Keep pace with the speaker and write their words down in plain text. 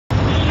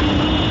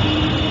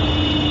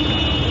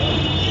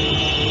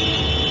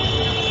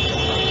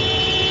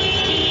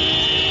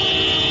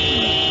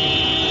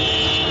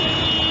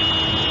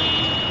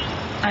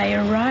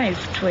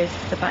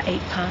with about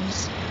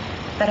 £8,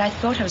 but I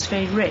thought I was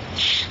very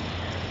rich.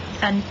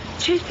 And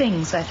two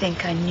things I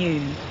think I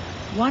knew.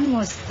 One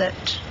was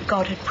that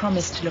God had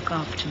promised to look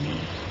after me.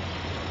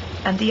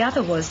 And the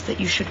other was that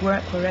you should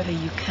work wherever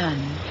you can,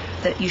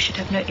 that you should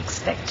have no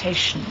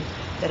expectation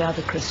that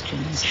other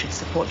Christians should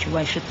support you.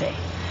 Why should they?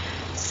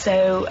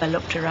 So I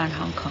looked around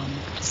Hong Kong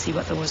to see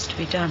what there was to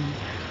be done,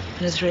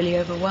 and was really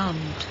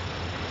overwhelmed.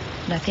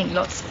 And I think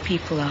lots of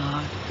people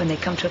are when they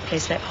come to a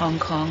place like Hong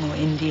Kong or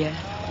India,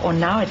 or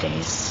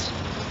nowadays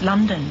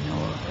London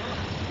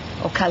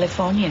or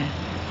California,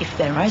 if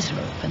their eyes are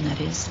open,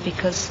 that is,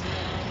 because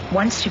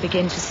once you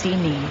begin to see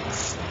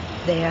needs,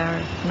 they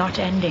are not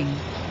ending.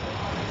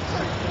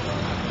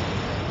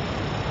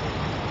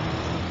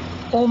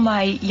 All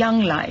my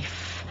young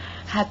life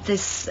had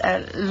this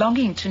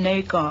longing to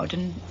know God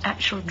and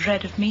actual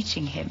dread of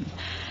meeting him.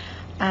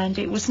 And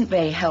it wasn't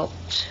very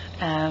helped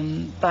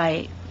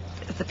by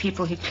the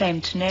people who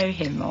claimed to know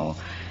him, or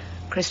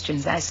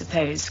Christians, I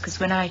suppose, because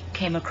when I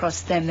came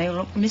across them, they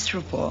were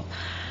miserable.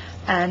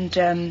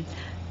 And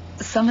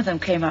some of them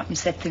came up and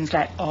said things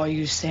like, "Are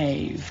you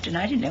saved?" And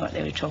I didn't know what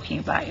they were talking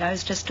about. I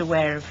was just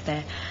aware of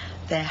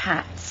their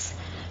hats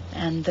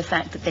and the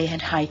fact that they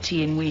had high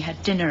tea and we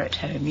had dinner at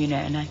home, you know.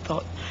 And I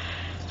thought,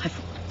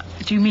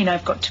 do you mean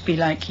I've got to be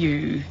like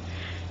you?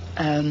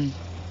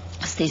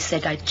 As they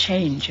said, I'd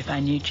change if I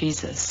knew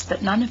Jesus.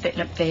 But none of it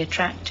looked very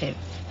attractive.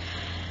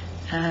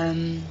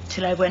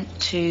 Till I went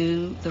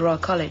to the Royal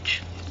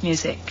College of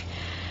Music,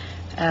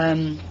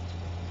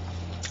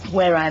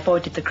 where I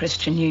avoided the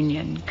Christian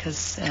Union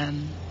because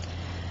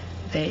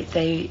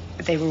they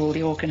were all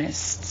the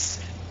organists,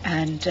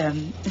 and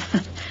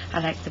I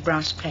liked the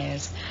brass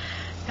players,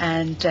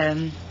 and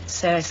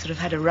so I sort of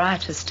had a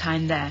riotous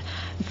time there.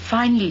 And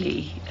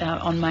finally,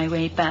 on my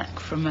way back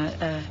from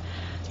a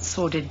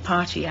sordid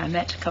party, I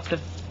met a couple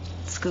of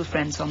school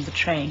friends on the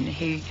train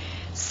who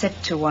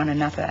said to one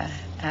another,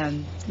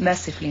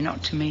 mercifully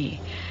not to me,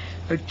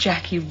 "Oh,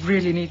 Jackie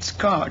really needs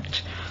God."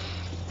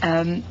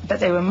 But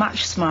they were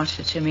much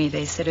smarter to me.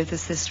 They said, "Oh,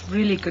 there's this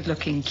really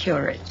good-looking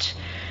curate,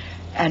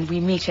 and we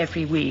meet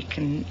every week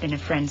in a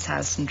friend's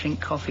house and drink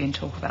coffee and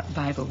talk about the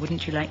Bible.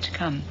 Wouldn't you like to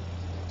come?"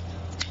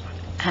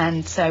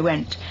 And so I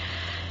went.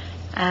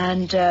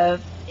 And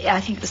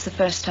I think it was the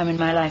first time in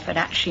my life I'd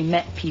actually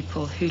met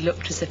people who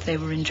looked as if they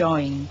were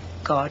enjoying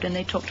God, and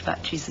they talked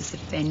about Jesus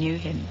if they knew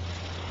him.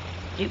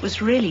 It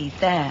was really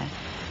there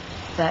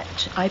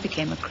that I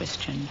became a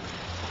Christian.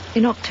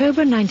 In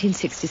October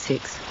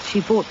 1966, she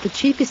bought the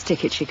cheapest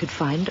ticket she could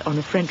find on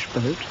a French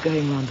boat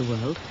going round the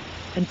world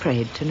and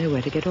prayed to know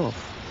where to get off.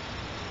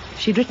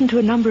 She'd written to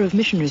a number of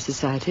missionary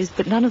societies,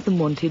 but none of them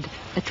wanted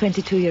a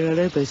 22-year-old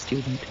Oboe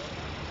student.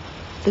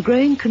 The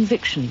growing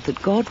conviction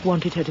that God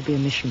wanted her to be a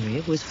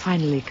missionary was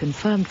finally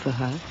confirmed for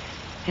her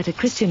at a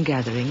Christian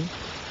gathering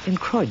in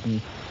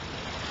Croydon.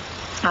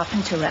 Up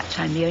until that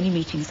time, the only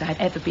meetings I'd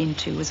ever been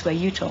to was where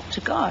you talk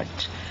to God.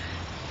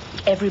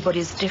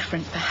 Everybody's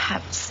different,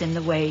 perhaps, in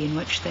the way in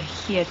which they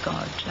hear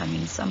God. I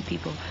mean, some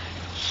people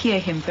hear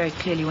him very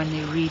clearly when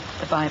they read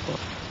the Bible.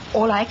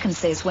 All I can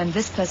say is when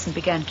this person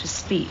began to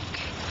speak,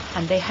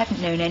 and they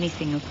hadn't known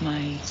anything of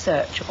my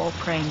search or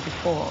praying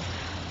before,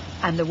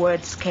 and the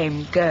words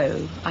came,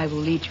 "Go, I will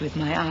lead you with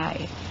my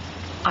eye,"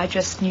 I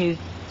just knew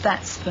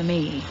that's for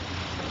me.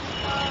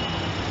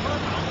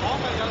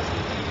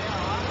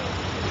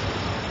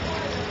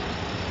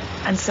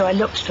 And so I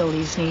looked at all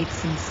these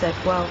needs and said,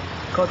 well,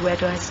 God, where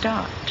do I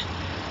start?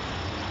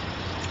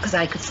 Because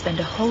I could spend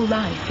a whole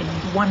life in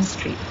one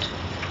street,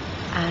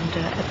 and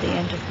at the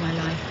end of my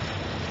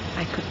life,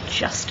 I could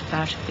just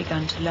about have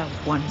begun to love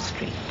one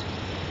street.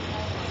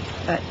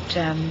 But,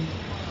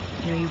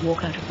 you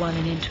walk out of one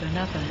and into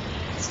another.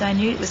 So I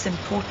knew it was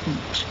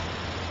important,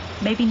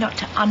 maybe not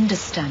to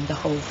understand the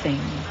whole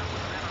thing,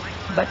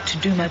 but to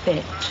do my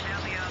bit.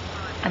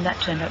 And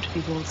that turned out to be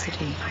Walled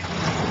City.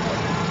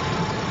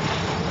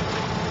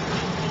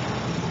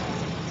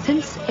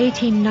 Since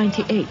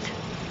 1898,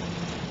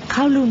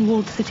 Kowloon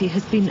Walled City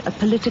has been a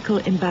political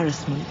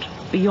embarrassment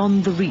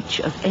beyond the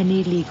reach of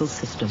any legal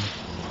system.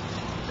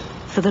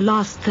 For the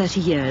last 30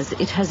 years,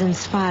 it has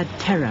inspired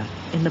terror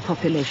in the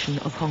population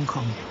of Hong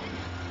Kong.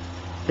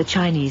 The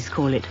Chinese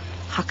call it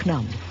Hak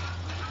Nam,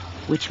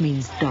 which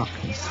means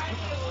darkness.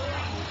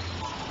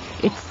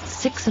 Its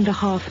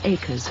 6.5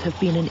 acres have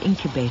been an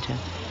incubator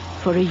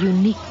for a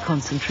unique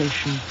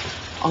concentration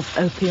of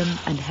opium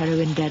and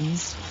heroin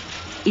dens,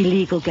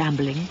 illegal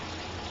gambling,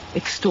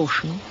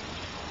 extortion,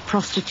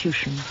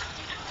 prostitution,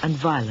 and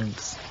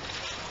violence,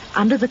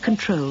 under the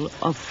control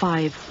of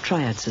 5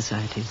 triad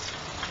societies: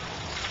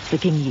 the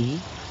King Yi,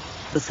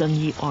 the Sun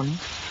Yi On,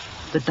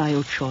 the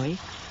Dao Choi,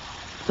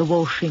 the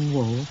Wo Shing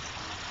Wo,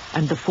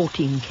 and the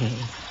 14K.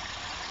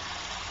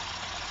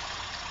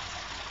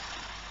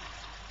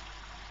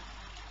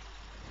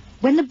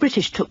 When the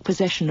British took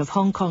possession of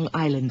Hong Kong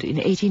Island in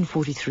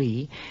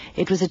 1843,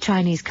 it was a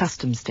Chinese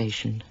customs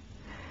station,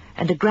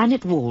 and a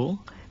granite wall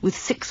with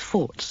 6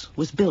 forts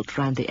was built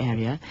round the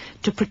area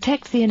to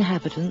protect the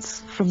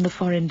inhabitants from the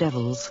foreign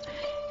devils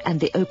and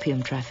the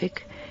opium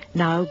traffic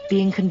now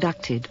being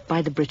conducted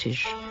by the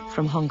British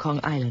from Hong Kong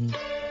Island.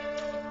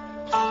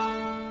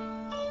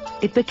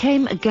 It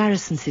became a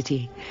garrison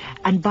city,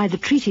 and by the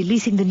treaty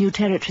leasing the new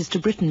territories to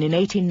Britain in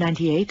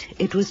 1898,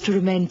 it was to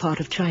remain part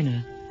of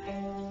China.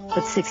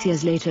 But 6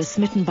 years later,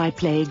 smitten by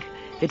plague,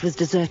 it was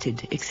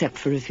deserted except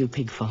for a few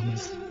pig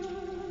farmers.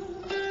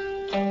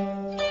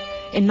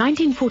 In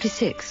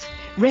 1946,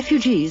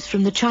 refugees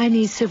from the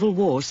Chinese Civil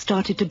War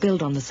started to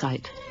build on the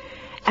site.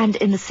 And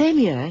in the same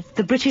year,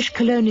 the British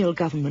colonial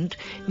government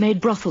made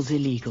brothels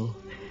illegal.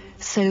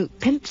 So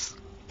pimps,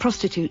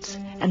 prostitutes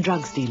and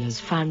drugs dealers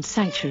found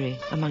sanctuary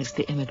amongst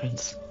the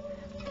immigrants.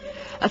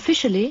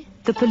 Officially,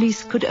 the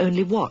police could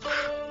only watch,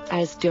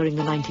 as during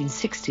the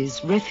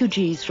 1960s,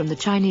 refugees from the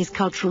Chinese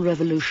Cultural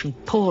Revolution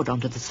poured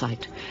onto the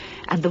site,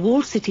 and the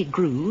walled city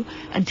grew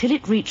until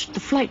it reached the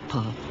flight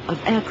path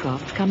of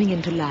aircraft coming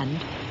into land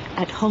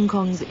at Hong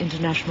Kong's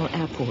International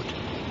Airport,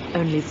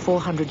 only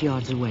 400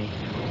 yards away.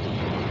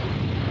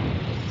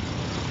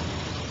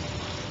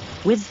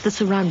 With the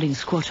surrounding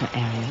squatter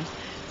area,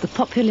 the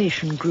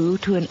population grew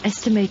to an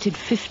estimated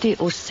 50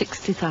 or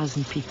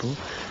 60,000 people,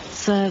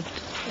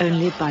 served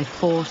only by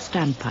 4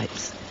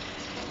 standpipes.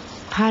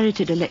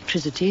 Pirated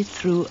electricity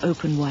through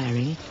open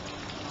wiring,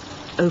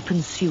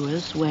 open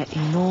sewers where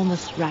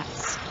enormous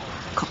rats,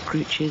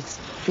 cockroaches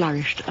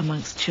flourished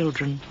amongst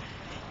children,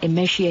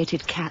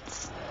 emaciated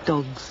cats,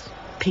 dogs,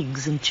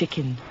 pigs and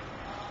chicken.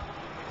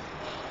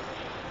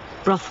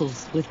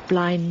 Brothels with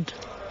blind,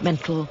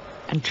 mental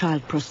and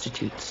child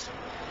prostitutes.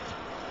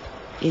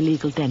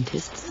 Illegal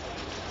dentists,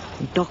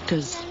 and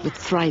doctors with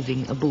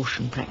thriving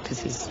abortion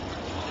practices.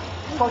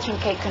 Fortune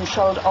Cake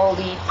controlled all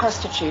the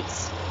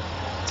prostitutes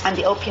and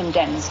the opium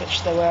dens,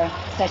 which there were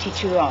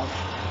 32 of.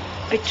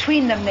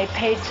 Between them, they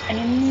paid an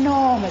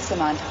enormous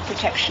amount of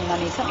protection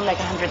money, something like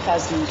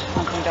 100,000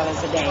 Hong Kong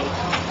dollars a day,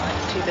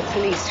 to the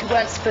police, who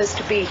weren't supposed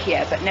to be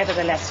here, but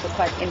nevertheless were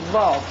quite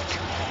involved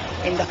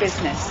in the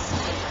business.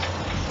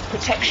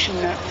 Protection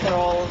for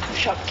all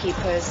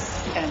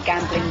shopkeepers,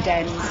 gambling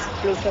dens,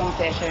 blue film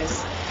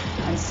theatres,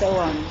 and so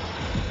on.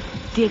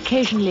 The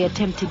occasionally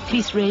attempted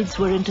police raids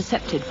were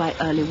intercepted by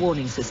early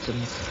warning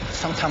systems.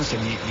 Sometimes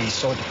we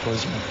saw the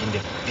policemen in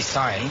the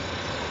design,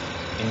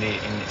 in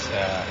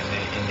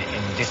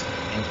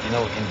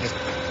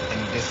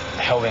this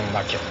heroin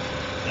market,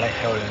 like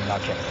heroin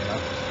market, you know.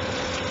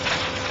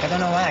 I don't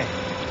know why.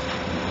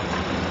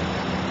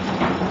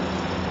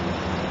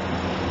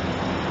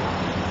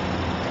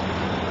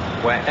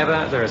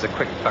 Wherever there is a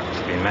quick buck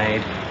to be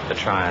made, the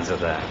triads are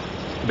there.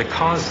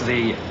 Because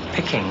the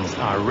pickings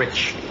are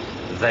rich,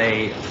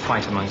 they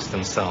fight amongst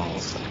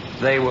themselves.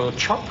 They will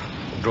chop,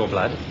 draw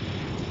blood.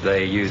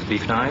 They use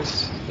beef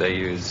knives. They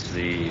use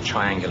the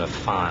triangular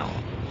file.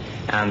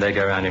 And they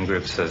go around in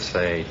groups of,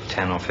 say,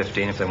 10 or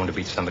 15 if they want to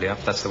beat somebody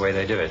up. That's the way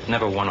they do it.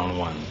 Never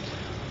one-on-one.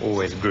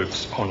 Always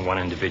groups on one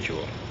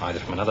individual, either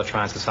from another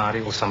triad society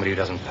or somebody who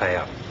doesn't pay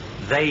up.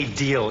 They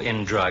deal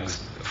in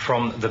drugs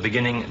from the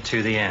beginning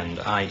to the end,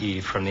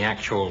 i.e. from the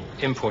actual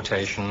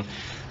importation,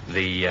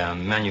 the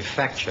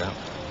manufacture,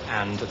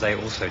 and they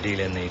also deal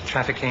in the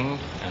trafficking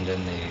and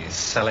in the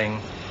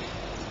selling,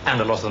 and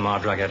a lot of them are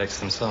drug addicts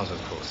themselves,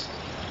 of course.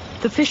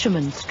 The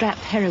fishermen strap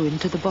heroin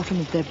to the bottom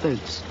of their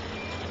boats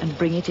and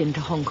bring it into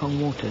Hong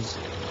Kong waters.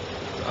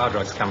 Our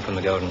drugs come from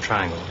the Golden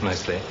Triangle,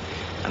 mostly,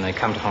 and they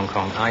come to Hong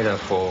Kong either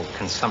for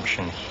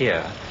consumption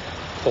here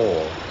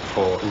or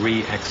for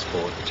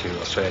re-export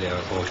to Australia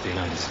or to the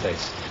United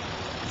States.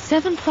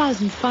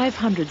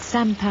 7,500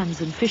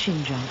 sampans and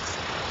fishing junks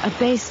are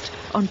based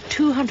on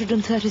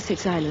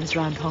 236 islands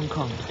round Hong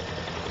Kong.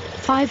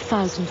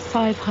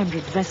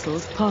 5,500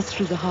 vessels pass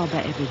through the harbour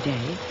every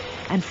day,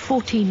 and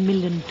 14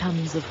 million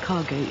tons of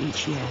cargo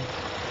each year.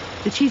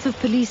 The chief of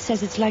police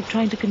says it's like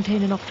trying to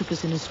contain an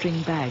octopus in a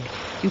string bag.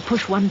 You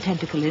push one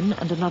tentacle in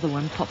and another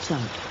one pops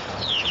out.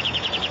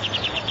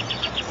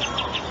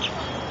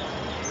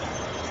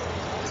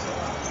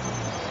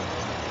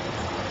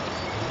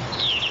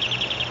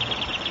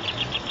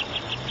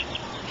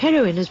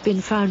 Heroin has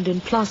been found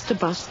in plaster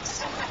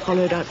busts,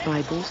 hollowed-out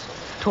Bibles,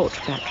 torch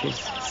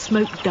batteries,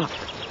 smoked duck,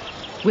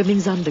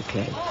 women's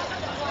underclothes.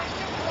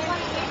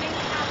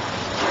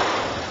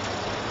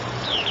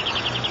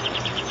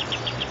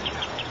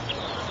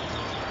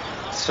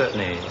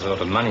 Certainly there's a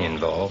lot of money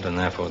involved, and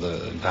therefore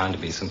there are bound to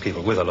be some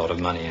people with a lot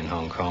of money in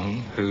Hong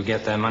Kong who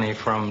get their money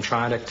from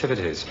triad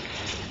activities.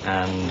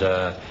 And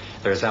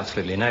there is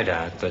absolutely no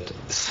doubt that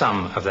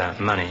some of that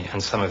money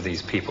and some of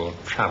these people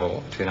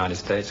travel to the United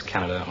States,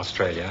 Canada,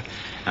 Australia,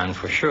 and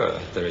for sure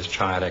there is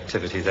triad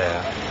activity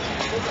there.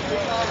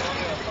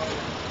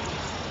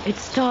 It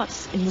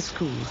starts in the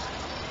schools.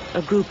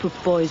 A group of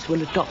boys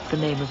will adopt the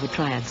name of a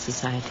triad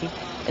society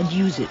and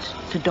use it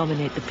to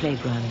dominate the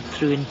playground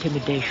through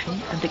intimidation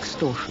and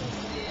extortion.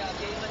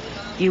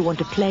 You want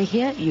to play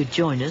here, you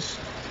join us,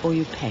 or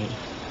you pay.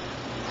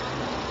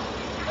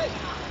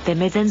 They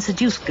may then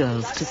seduce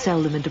girls to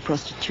sell them into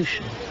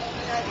prostitution.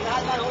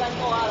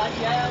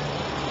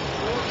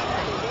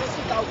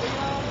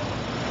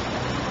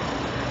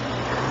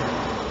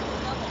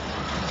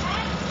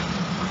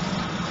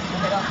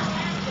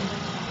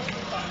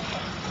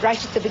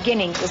 right at the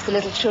beginning, it was the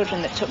little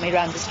children that took me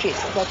around the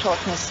streets because I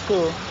taught in a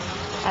school.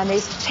 And they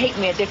used to take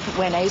me a different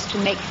way, and I used to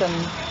make them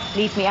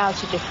lead me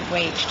out a different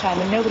way each time,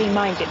 and nobody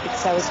minded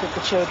because I was with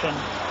the children.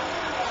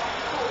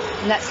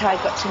 And that's how I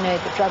got to know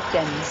the drug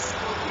dens.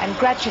 And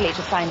gradually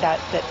to find out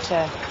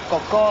that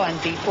Gogo and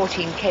the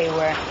 14K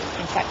were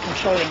in fact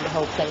controlling the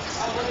whole place.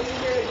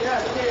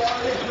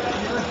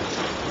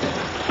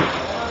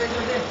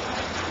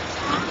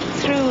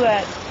 Through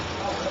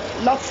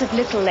lots of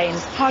little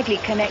lanes, hardly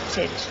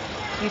connected,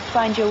 you'd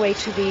find your way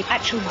to the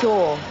actual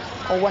door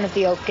or one of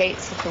the old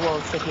gates of the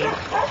walled city.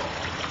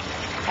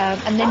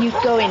 And then you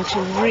go into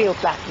real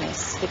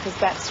blackness, because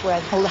that's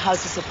where all the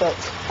houses are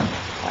built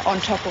on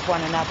top of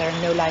one another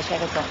and no light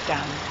ever got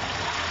down.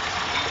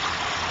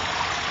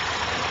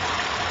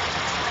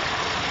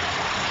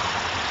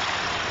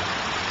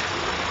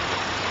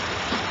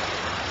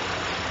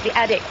 The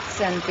addicts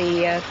and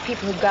the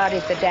people who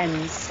guarded the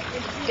dens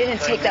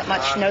didn't take that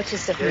much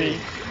notice of me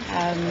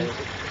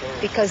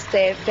because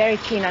they're very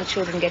keen on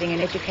children getting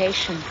an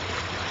education.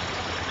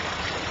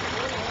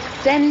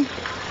 Then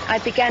I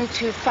began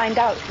to find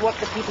out what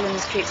the people in the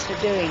streets were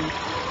doing.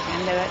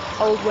 And there were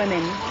old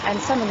women, and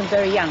some of them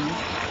very young,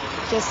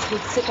 just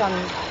would sit on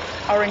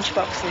orange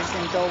boxes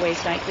in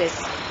doorways like this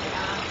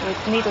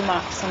with needle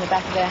marks on the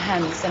back of their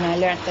hands, and I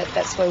learnt that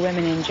that's where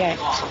women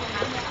inject.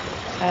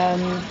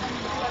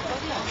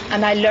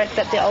 And I learnt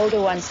that the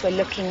older ones were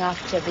looking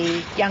after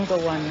the younger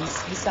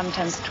ones, who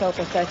sometimes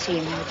 12 or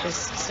 13 were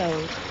just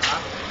sold.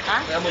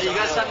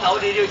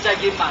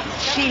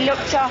 She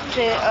looked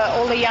after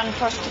all the young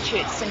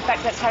prostitutes. In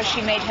fact, that's how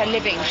she made her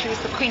living. She was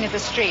the queen of the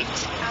street.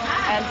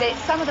 And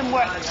some of them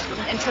worked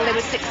until they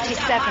were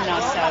 67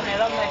 or so.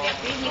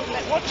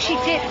 But what she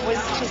did was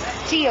to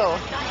steal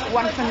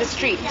one from the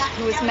street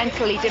who was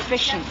mentally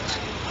deficient.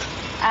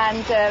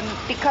 And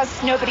because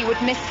nobody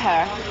would miss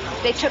her,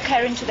 they took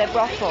her into their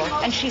brothel,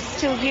 and she's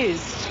still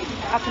used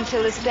up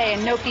until this day,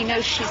 and nobody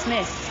knows she's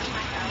missed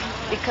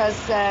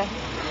because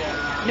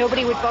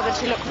nobody would bother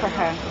to look for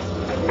her.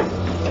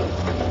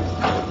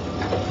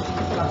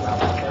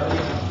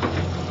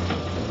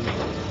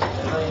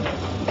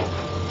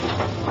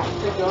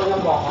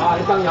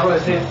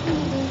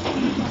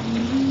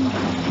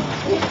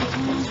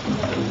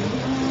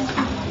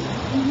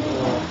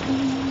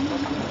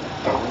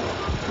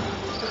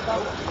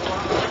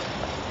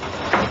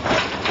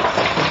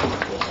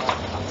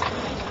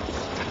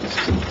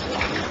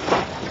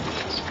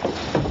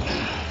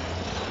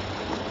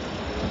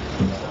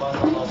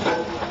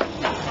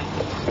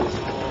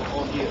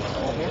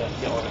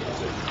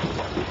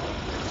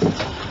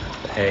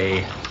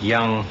 A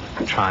young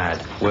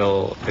triad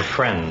will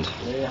befriend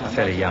a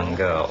fairly young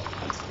girl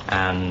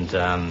and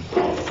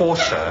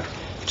force her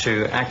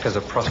to act as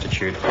a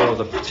prostitute for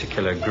the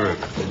particular group.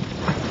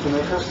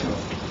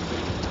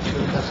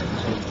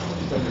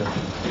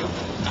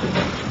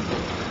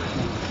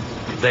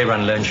 They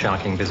run loan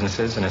sharking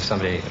businesses, and if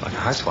somebody, like a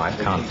housewife,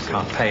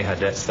 can't pay her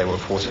debts, they will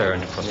force her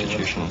into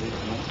prostitution.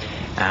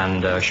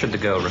 And should the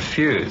girl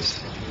refuse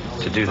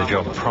to do the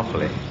job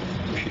properly,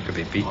 she could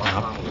be beaten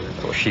up,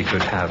 or she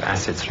could have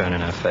acid thrown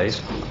in her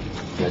face.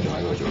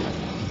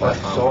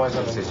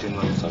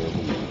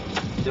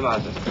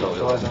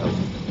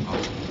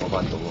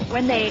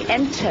 When they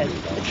enter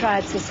the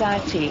triad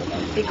society,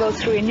 they go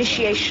through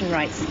initiation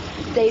rites.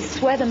 They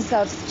swear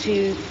themselves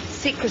to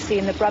secrecy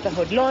in the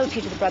brotherhood.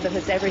 Loyalty to the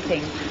brotherhood is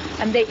everything.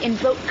 And they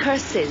invoke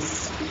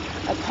curses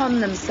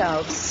upon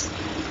themselves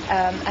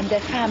and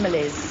their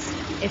families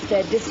if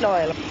they're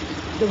disloyal.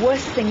 The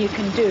worst thing you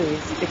can do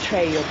is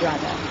betray your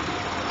brother.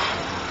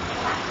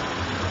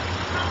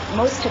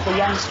 Most of the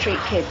young street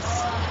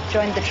kids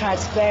joined the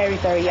triads very,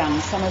 very young.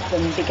 Some of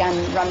them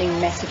began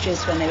running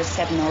messages when they were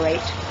 7 or 8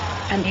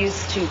 and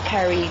used to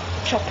carry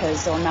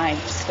choppers or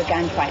knives for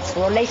gang fights.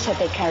 Or later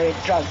they carried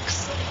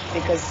drugs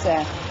because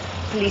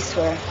police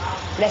were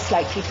less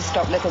likely to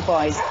stop little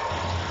boys.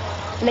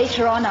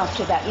 Later on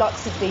after that,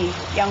 lots of the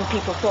young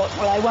people thought,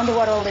 well, I wonder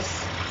what all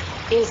this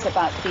is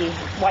about the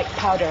white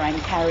powder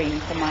I'm carrying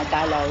for my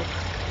dalo.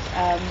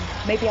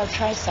 Maybe I'll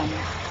try some.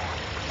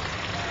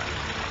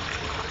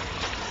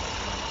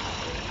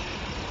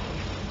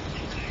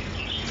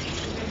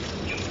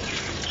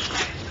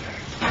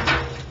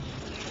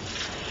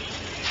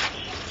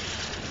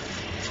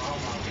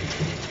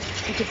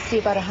 You could see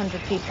about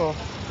 100 people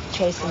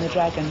chasing the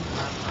dragon.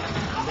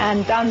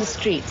 And down the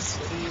streets,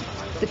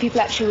 the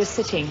people actually were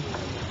sitting,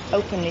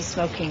 openly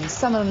smoking.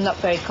 Some of them not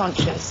very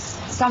conscious.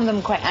 Some of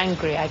them quite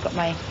angry. I got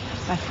my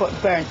foot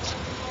burnt.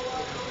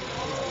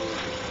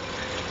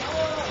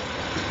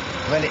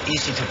 Very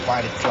easy to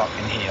buy the drug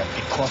in here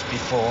because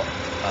before,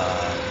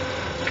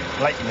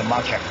 like in the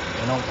market,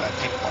 you know,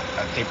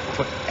 they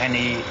put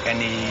any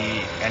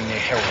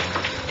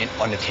heroin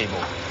on the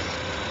table.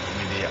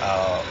 Maybe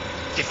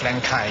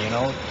different kind, you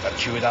know,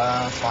 $2, $5,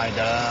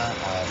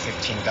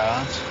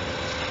 $15,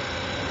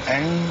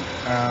 and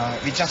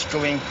we just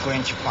going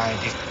to buy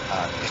this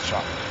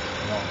drug,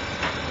 you know.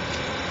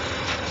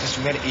 It's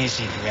very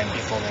easy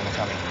before when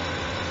coming,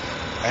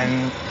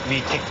 and we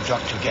take the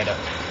drug together.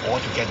 all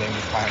together and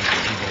we find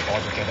people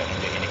all together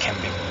in the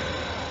camping.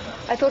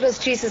 I thought as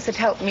Jesus had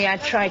helped me,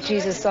 I'd try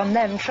Jesus on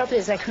them. Trouble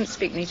is, I couldn't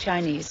speak any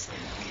Chinese.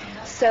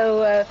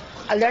 So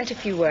I learned a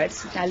few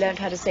words. I learned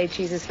how to say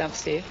Jesus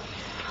loves you.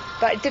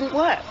 But it didn't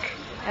work.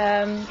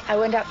 I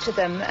went up to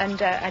them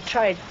and I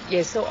tried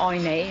Yeso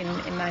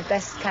Oine in my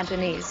best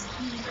Cantonese.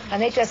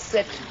 And they just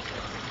said,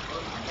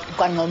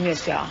 Guan Ngo Mue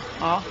Xia,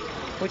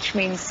 which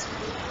means,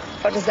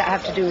 what does that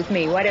have to do with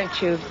me? Why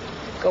don't you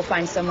go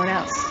find someone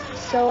else?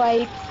 So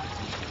I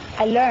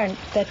learned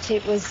that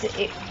it was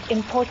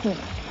important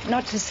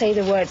not to say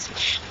the words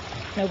which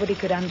nobody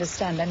could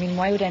understand. I mean,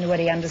 why would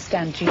anybody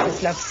understand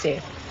Jesus loves you?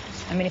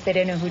 I mean, if they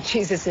don't know who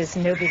Jesus is,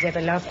 nobody's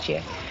ever loved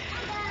you.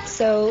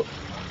 So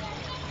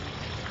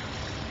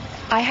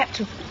I had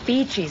to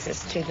be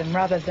Jesus to them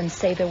rather than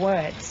say the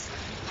words.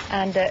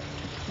 And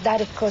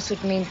that, of course,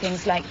 would mean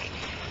things like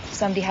if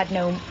somebody had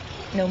no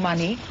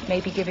money,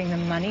 maybe giving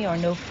them money, or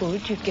no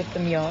food, you'd give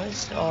them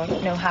yours, or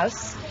no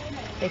house,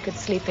 they could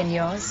sleep in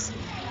yours.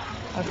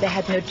 Or if they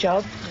had no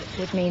job, it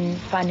would mean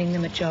finding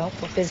them a job,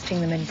 or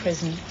visiting them in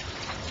prison,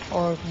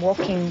 or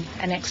walking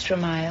an extra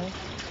mile,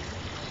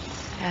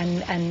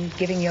 and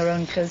giving your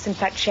own clothes, in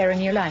fact,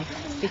 sharing your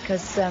life,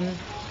 because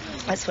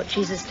that's what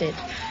Jesus did.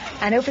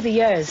 And over the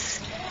years,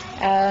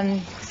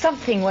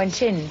 something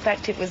went in. In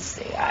fact,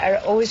 I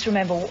always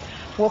remember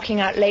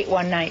walking out late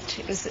one night.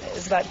 It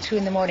was about 2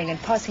 a.m.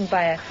 and passing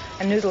by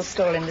a noodle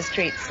stall in the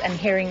streets and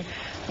hearing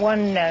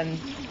one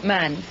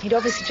man, he'd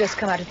obviously just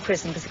come out of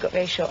prison because he got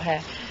very short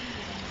hair,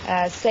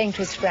 saying to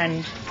his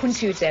friend, Pun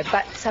Siu Ze,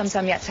 Bat Sam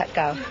Sam Yat Sat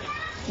Gao,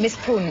 Miss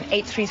Pun,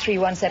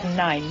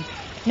 833179.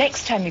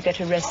 Next time you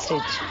get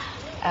arrested,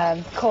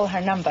 call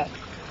her number.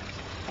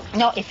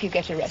 Not if you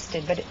get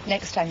arrested, but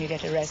next time you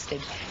get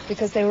arrested,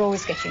 because they were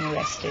always getting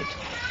arrested.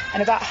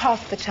 And about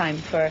half the time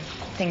for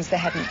things they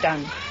hadn't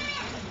done,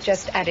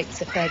 just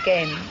addicts at their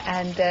game.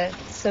 And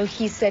so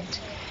he said,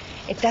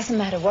 it doesn't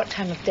matter what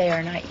time of day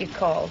or night you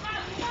call,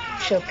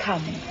 she'll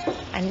come.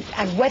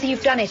 And whether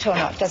you've done it or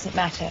not doesn't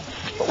matter.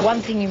 But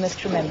one thing you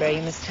must remember,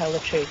 you must tell the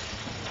truth,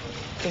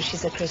 because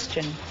she's a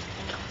Christian.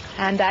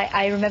 And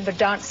I remember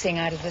dancing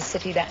out of the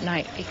city that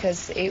night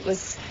because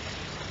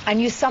I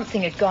knew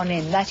something had gone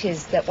in. That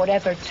is, that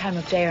whatever time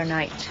of day or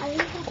night,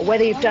 or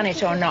whether you've done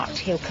it or not,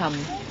 he'll come,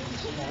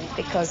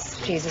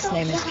 because Jesus'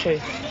 name is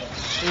truth.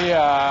 She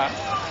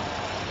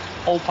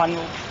opened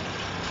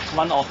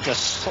one of the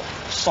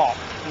shop,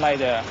 like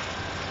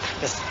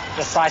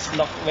the size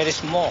looked very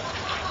small,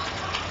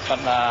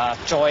 but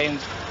joined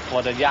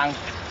for the young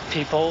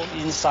people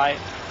inside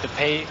the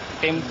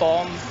ping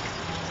pong,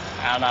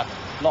 and a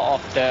lot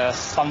of the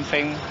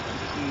something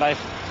like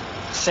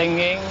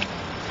singing,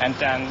 and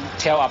then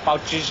tell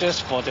about Jesus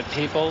for the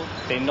people,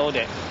 they know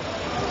that.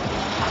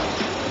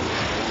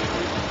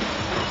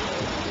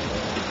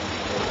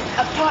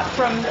 Apart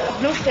from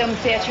no film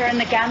theatre and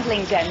the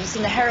gambling dens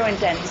and the heroin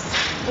dens,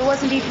 there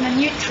wasn't even a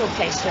neutral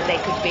place where they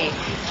could be.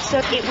 So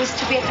it was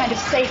to be a kind of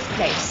safe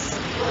place.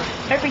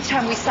 Every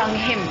time we sung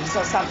hymns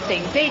or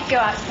something, they'd go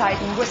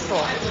outside and whistle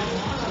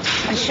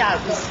and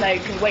shout and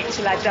smoke and wait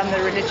till I'd done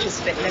the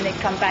religious bit and then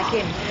they'd come back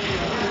in.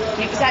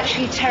 And it was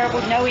actually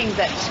terrible knowing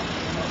that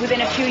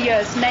within a few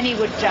years many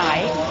would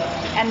die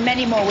and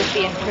many more would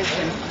be in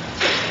prison.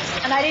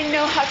 And I didn't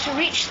know how to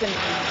reach them.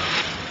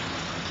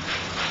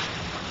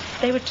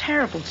 They were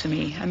terrible to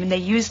me. I mean, they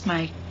used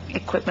my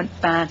equipment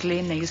badly,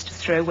 and they used to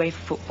throw away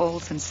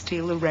footballs and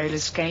steal the roller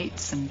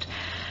skates, and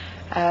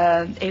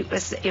it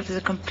was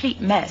a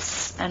complete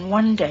mess. And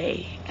one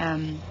day,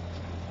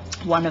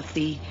 one of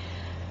the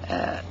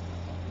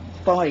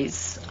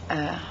boys,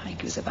 I think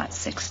he was about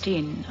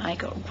 16, I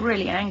got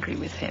really angry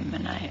with him,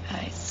 and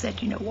I said,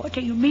 what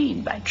do you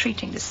mean by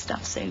treating this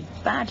stuff so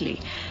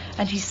badly?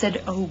 And he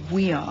said,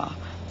 we are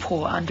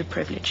poor,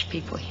 underprivileged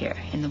people here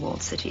in the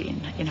walled city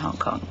in Hong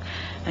Kong,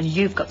 and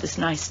you've got this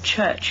nice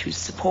church who's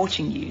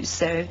supporting you,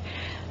 so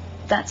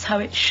that's how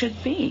it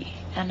should be.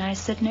 And I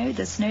said, no,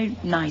 there's no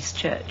nice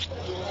church.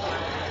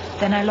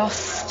 Then I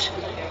lost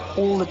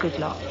all the good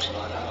lot,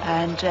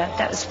 and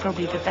that was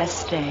probably the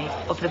best day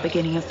of the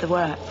beginning of the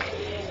work,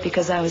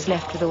 because I was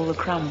left with all the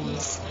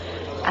crumbs,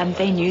 and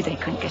they knew they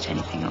couldn't get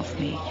anything off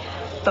me,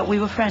 but we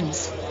were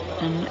friends.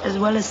 And as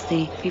well as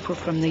the people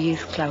from the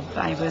youth club,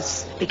 I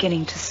was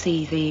beginning to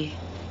see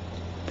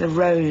the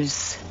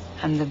rows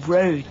and the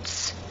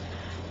roads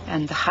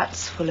and the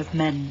huts full of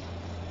men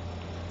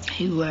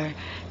who were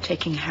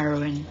taking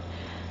heroin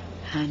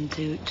and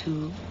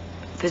to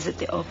visit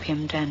the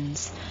opium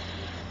dens.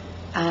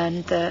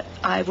 And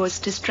I was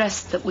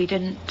distressed that we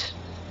didn't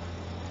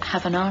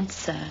have an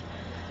answer.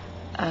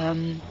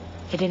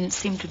 It didn't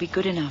seem to be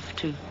good enough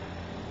to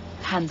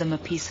hand them a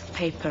piece of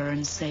paper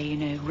and say,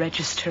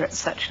 register at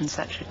such and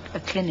such a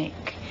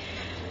clinic.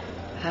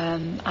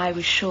 I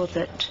was sure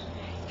that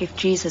if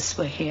Jesus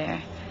were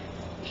here,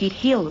 he'd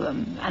heal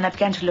them. And I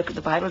began to look at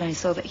the Bible, and I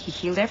saw that he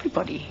healed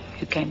everybody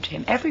who came to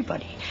him,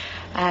 everybody.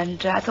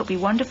 And I thought it'd be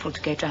wonderful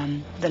to go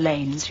down the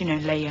lanes,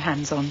 lay your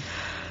hands on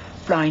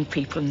blind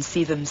people and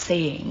see them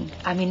seeing.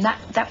 I mean,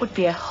 that would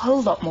be a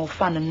whole lot more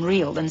fun and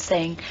real than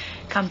saying,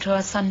 come to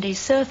our Sunday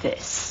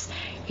service,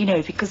 you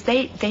know, because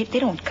they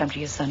don't come to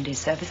your Sunday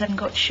service, they haven't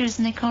got shoes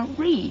and they can't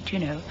read, you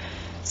know.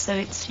 So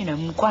it's, you know,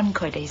 Nguan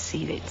Koi they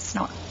see, it's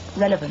not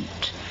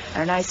relevant.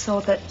 And I saw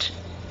that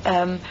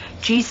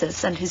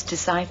Jesus and his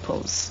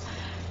disciples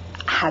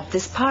had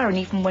this power, and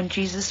even when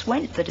Jesus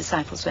went, the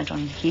disciples went on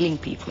healing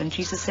people, and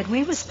Jesus said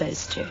we were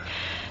supposed to.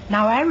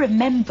 Now, I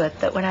remembered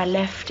that when I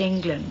left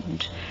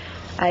England,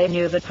 I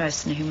knew of a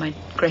person whom I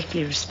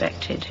greatly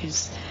respected,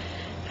 who's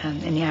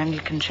in the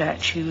Anglican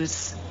Church, who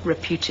was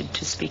reputed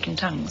to speak in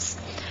tongues.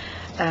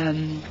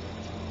 And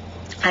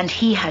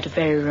he had a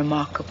very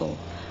remarkable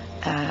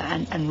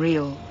and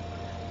real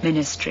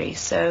ministry.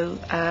 So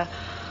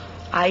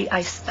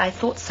I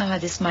thought somehow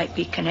this might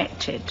be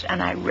connected,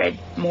 and I read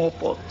more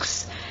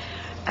books.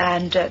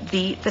 And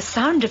the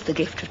sound of the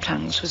gift of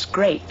tongues was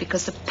great,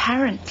 because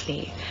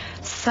apparently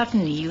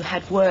suddenly you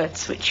had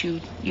words which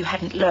you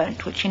hadn't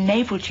learnt, which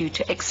enabled you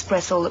to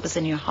express all that was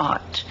in your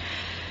heart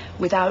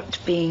without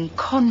being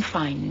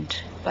confined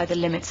by the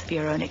limits of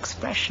your own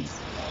expression.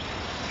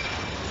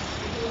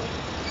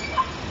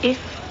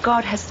 If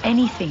God has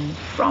anything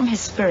from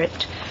his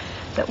Spirit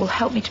that will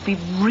help me to be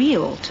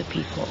real to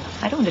people,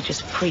 I don't want to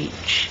just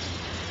preach,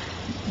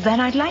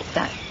 then I'd like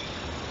that.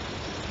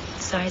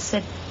 So I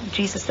said,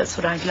 Jesus, that's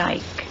what I'd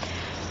like,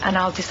 and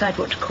I'll decide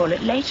what to call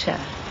it later.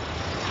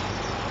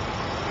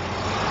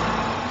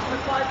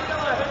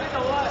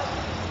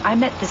 I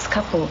met this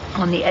couple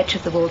on the edge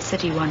of the walled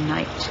city one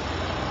night,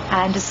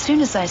 and as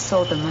soon as I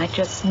saw them, I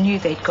just knew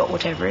they'd got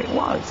whatever it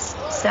was.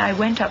 So I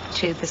went up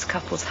to this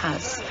couple's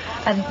house,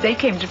 and they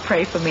came to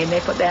pray for me, and they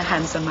put their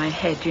hands on my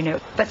head, you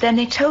know. But then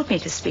they told me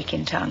to speak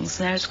in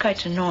tongues, and I was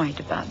quite annoyed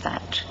about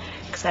that,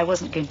 because I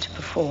wasn't going to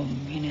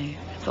perform, you know.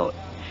 I thought,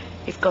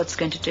 if God's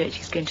going to do it,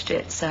 he's going to do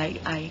it. So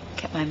I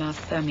kept my mouth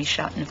firmly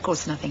shut, and of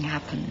course nothing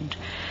happened,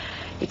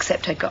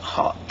 except I got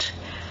hot.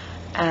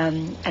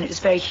 And it was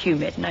very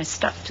humid, and I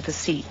stuck to the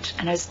seat,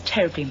 and I was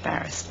terribly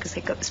embarrassed, because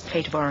they got this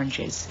plate of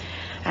oranges,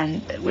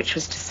 and which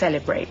was to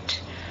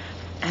celebrate,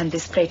 and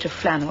this plate of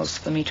flannels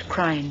for me to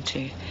cry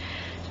into.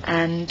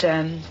 And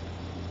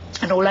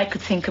all I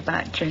could think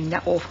about during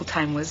that awful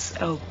time was,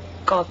 oh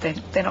God,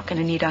 they're not going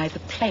to need either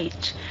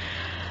plate.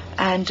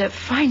 And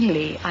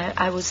finally,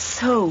 I was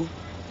so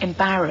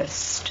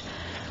embarrassed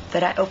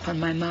that I opened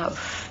my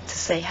mouth to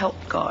say, help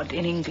God,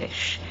 in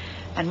English.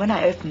 And when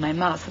I opened my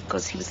mouth, of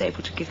course, he was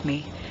able to give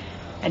me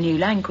a new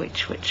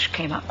language, which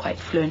came out quite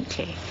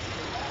fluently.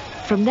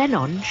 From then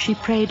on, she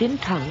prayed in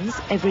tongues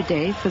every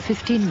day for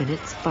 15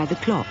 minutes by the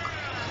clock.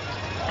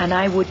 And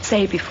I would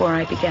say before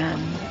I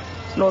began,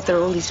 Lord, there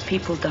are all these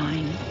people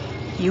dying.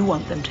 You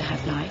want them to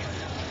have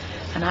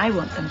life, and I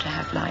want them to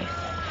have life.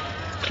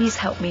 Please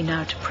help me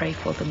now to pray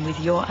for them with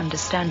your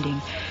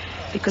understanding,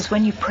 because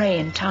when you pray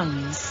in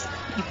tongues,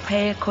 you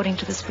pray according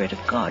to the Spirit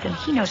of God, and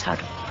he knows how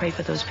to pray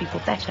for those people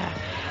better.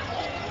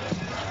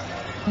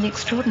 And the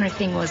extraordinary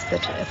thing was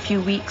that a few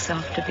weeks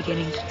after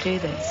beginning to do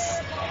this,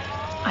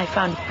 I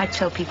found I'd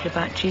tell people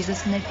about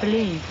Jesus and they'd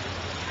believe.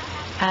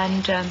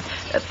 And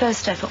at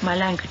first I thought my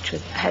language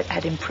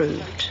had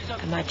improved,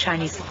 and my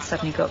Chinese had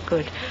suddenly got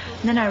good.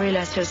 And then I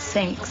realized I was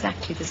saying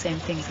exactly the same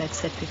things I'd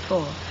said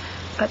before.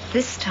 But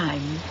this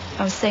time,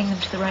 I was saying them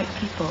to the right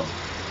people.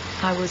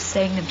 I was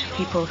saying them to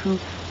people who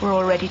were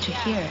all ready to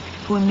hear,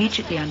 who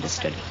immediately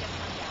understood.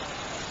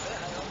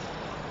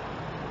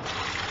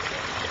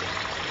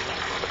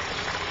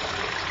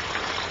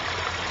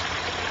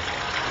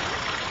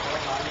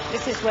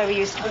 This is where we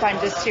used to find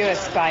the sewer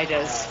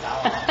spiders.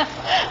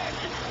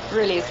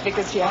 Really, it's big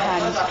as your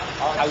hand.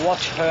 I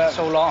watched her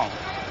so long.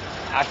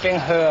 I think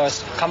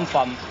hers come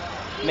from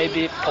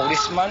maybe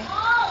policemen.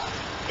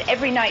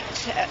 Every night,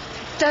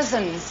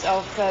 dozens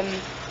of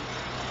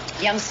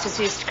youngsters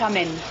used to come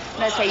in.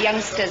 When I say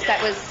youngsters,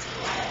 that was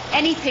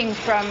anything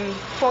from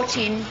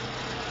 14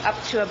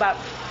 up to about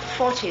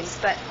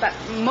 40s, but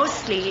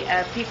mostly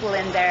people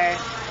in their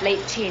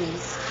late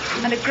teens.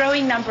 And a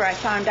growing number, I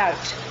found out,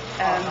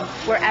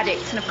 were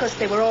addicts, and of course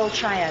they were all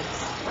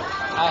triads.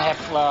 I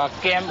have a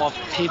game of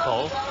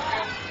people.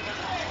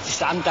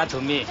 It's unknown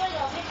to me.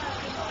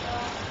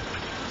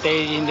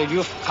 They in the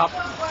youth club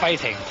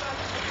fighting.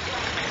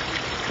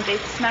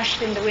 They'd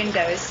smashed in the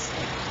windows,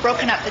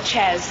 broken up the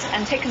chairs,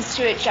 and taken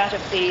sewage out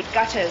of the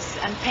gutters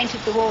and painted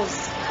the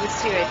walls with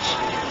sewage.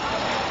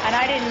 And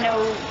I didn't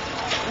know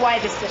why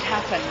this had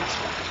happened.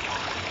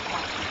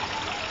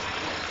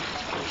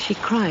 She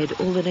cried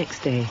all the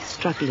next day,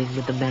 struggling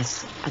with the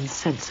mess and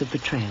sense of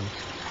betrayal.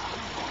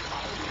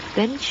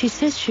 Then she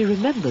says she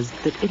remembers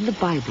that in the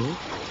Bible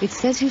it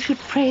says you should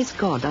praise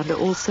God under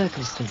all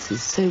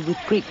circumstances, so with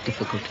great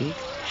difficulty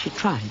she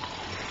tried.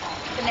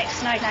 The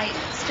next night I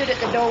stood at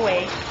the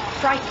doorway,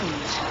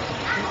 frightened.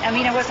 I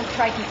mean, I wasn't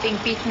frightened of being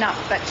beaten up,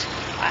 but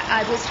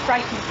I was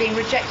frightened of being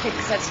rejected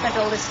because I'd spent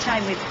all this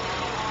time with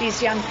these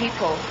young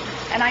people.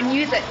 And I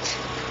knew that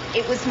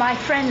it was my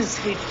friends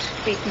who'd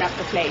beaten up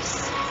the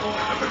place.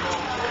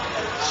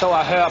 So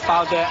I heard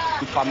about it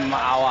from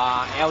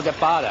our elder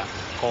brother,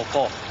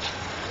 Gogo.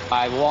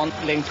 I want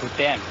link to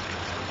them.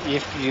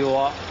 If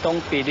you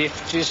don't believe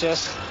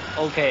Jesus,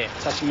 okay,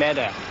 doesn't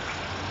matter.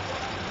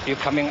 You're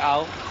coming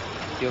out,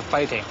 you're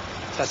fighting.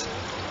 Just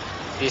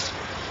this,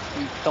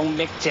 don't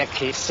make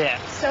Jackie sad.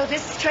 So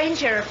this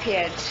stranger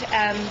appeared,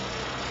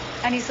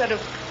 and he sort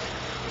of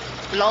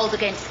lolled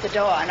against the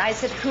door, and I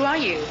said, "Who are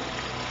you?"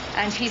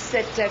 And he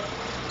said,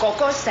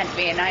 "Gogo sent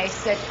me." And I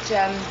said,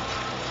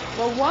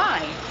 "Well,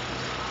 why?"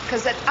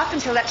 Because up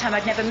until that time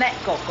I'd never met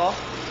Gogo,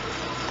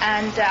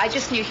 and I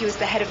just knew he was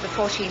the head of the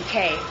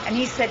 14K. And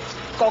he said,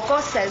 "Gogo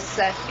says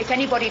if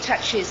anybody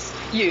touches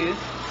you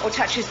or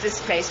touches this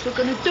place, we're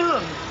going to do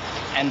him."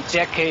 And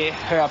Jackie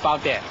heard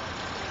about that.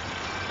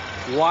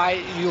 Why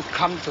you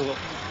come to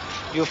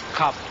youth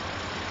club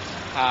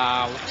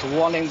to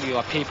warning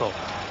your people?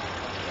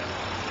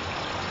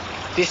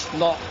 This is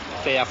not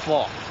their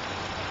fault.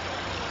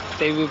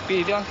 They will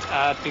be done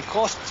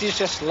because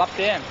Jesus loved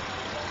them.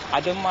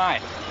 I don't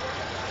mind.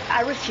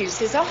 I refused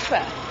his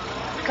offer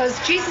because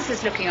Jesus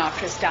is looking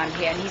after us down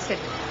here, and he said,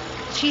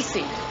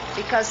 "Chisi,"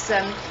 because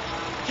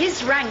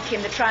his rank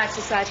in the Triad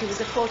Society was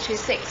a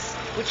 426,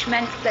 which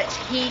meant that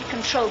he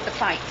controlled the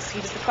fights. He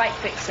was the fight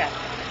fixer,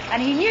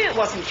 and he knew it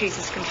wasn't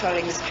Jesus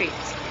controlling the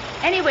streets.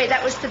 Anyway,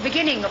 that was the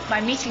beginning of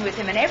my meeting with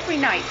him, and every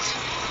night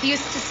he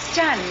used to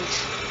stand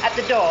at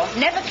the door,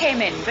 never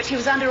came in, but he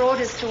was under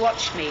orders to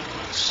watch me.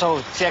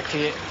 So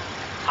Jackie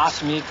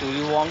asked me, "Do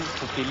you want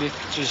to believe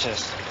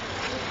Jesus?"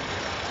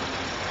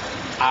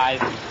 I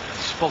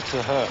spoke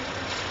to her.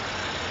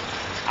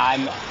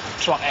 I'm a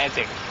drug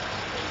addict.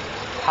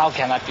 How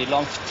can I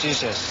belong to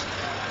Jesus?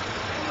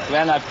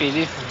 When I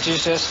believe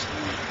Jesus,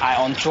 I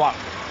on drug.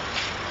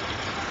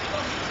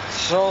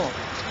 So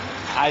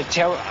I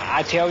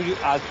tell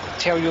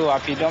you I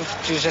belong to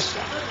Jesus.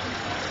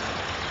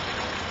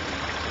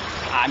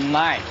 I'm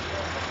 9.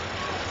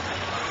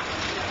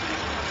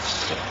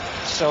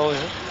 So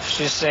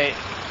she said,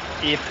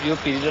 if you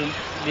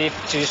believe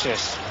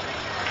Jesus,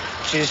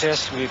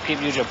 Jesus will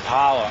give you the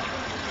power.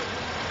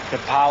 The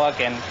power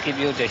can give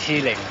you the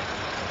healing.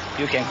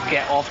 You can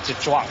get off the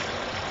drug.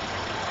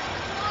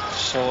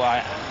 So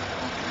I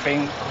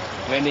think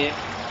very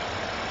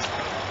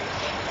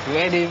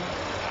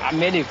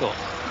medical.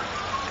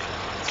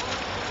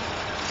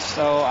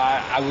 So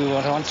I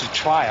will want to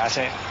try. I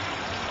said,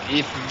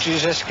 if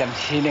Jesus can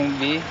healing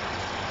me,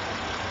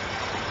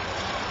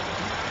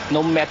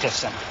 no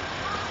medicine.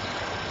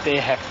 They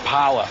have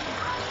power.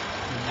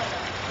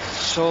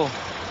 So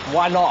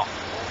why not?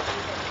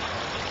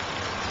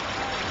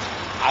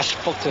 I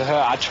spoke to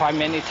her. I tried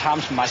many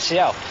times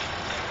myself.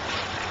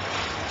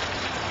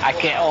 I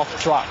get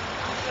off drug.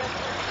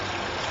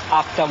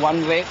 After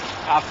 1 week,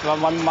 after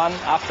 1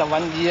 month, after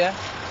 1 year,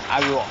 I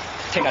will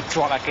take a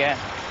drug again.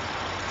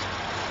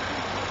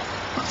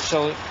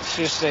 So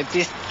she said,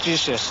 this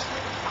Jesus,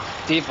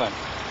 different.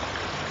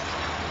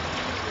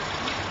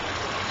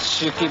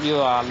 She give you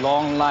a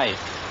long life,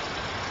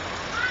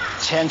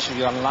 change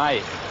your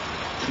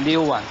life,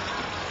 new one.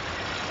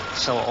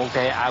 So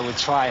okay, I will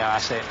try. I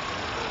said.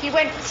 He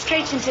went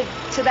straight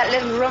into that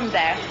little room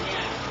there,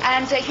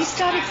 and he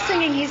started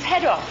singing his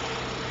head off.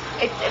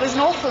 It was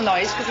an awful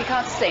noise because he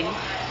can't sing,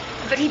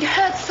 but he'd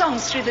heard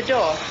songs through the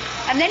door.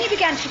 And then he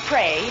began to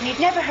pray, and he'd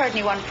never heard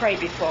anyone pray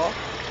before.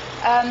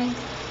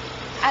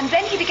 And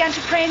then he began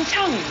to pray in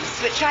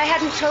tongues, which I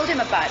hadn't told him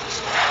about.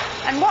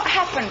 And what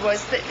happened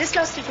was that this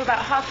lasted for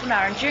about half an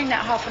hour, and during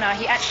that half an hour,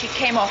 he actually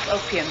came off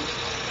opium.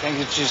 Thank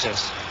you,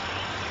 Jesus.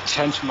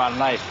 Changed my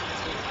life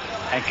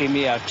and gave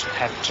me a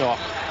job.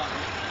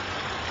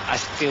 I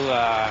still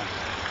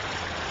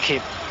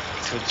keep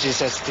to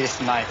Jesus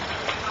this night.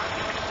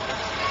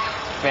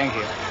 Thank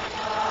you.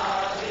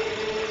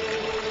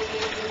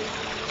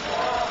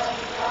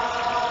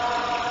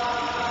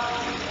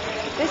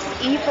 This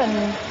even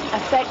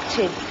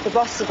affected the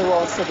boss of the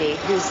walled city,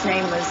 whose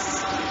name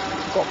was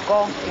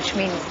Gogo, which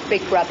means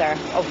big brother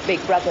of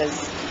big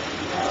brothers.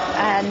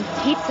 And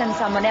he'd send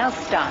someone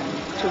else down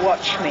to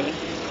watch me.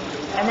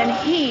 And then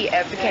he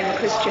became a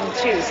Christian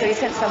too, so he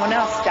sent someone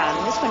else down.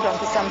 And this went on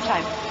for some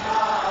time.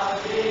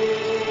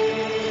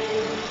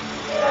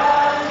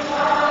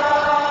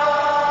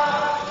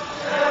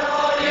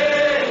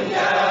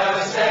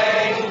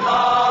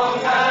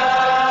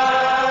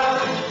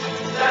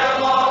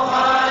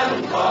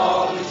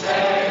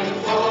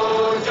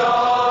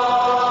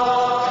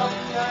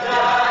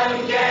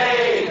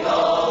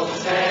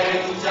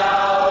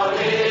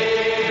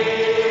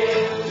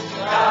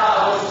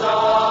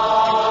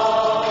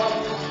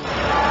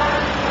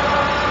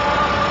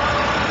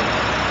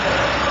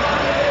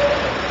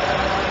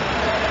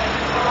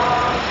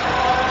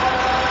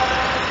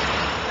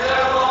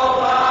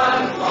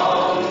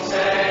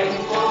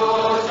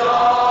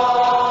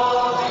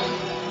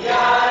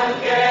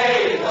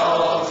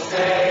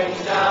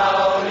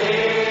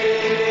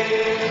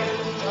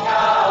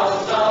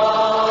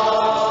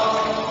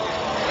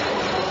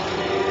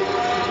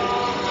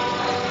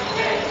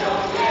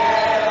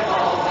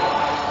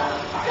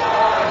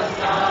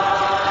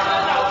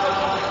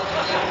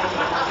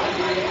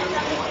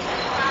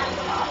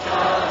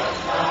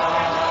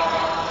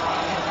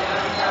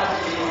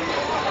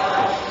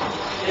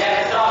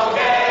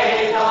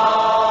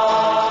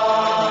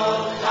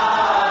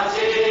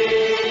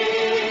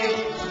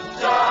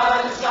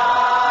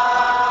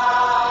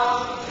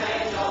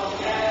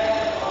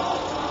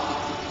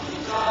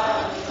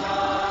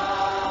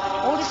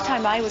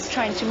 time I was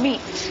trying to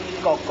meet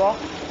Gogo,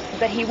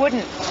 but he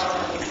wouldn't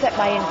accept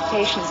my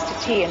invitations to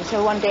tea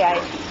until one day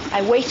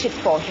I waited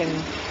for him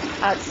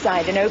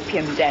outside an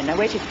opium den. I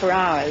waited for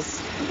hours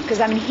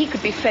because, I mean, he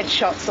could be fed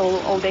shots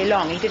all day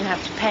long. He didn't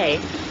have to pay.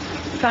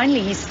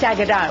 Finally, he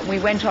staggered out. We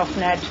went off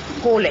and had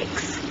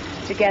Horlicks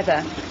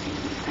together.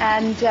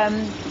 And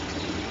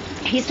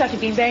he started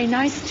being very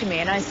nice to me.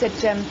 And I said,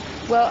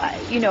 well,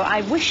 you know,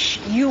 I wish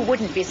you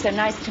wouldn't be so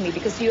nice to me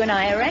because you and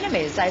I are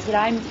enemies. I said,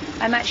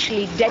 I'm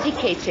actually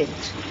dedicated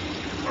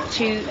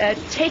to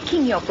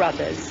taking your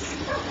brothers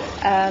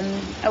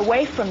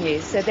away from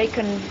you so they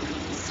can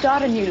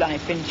start a new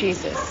life in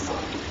Jesus.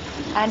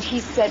 And he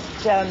said,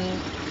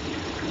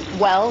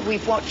 well,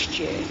 we've watched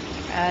you,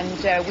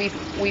 and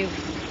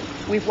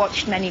we've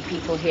watched many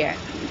people here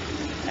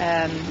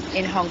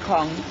in Hong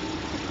Kong.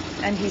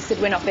 And he said,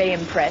 we're not very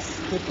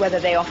impressed with whether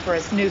they offer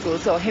us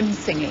noodles or hymn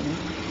singing.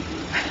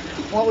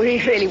 What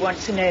we really want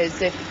to know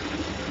is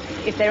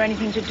if they're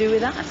anything to do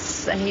with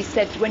us. And he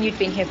said, when you'd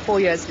been here 4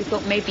 years, we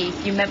thought maybe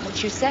you meant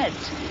what you said.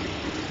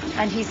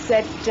 And he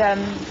said,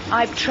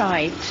 I've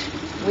tried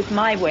with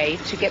my way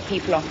to get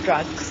people off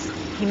drugs.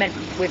 He meant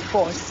with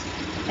force.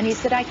 And he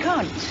said, I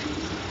can't.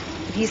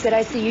 He said,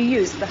 I see you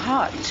use the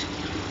heart.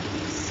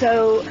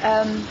 So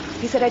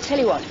he said, I tell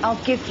you what,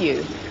 I'll give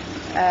you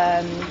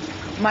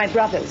my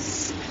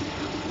brothers,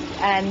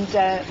 and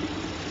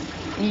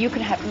you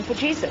can have them for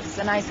Jesus.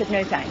 And I said,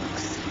 no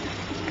thanks,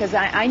 because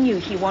I knew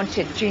he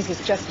wanted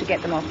Jesus just to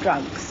get them off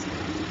drugs.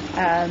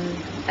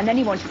 And then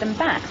he wanted them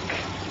back,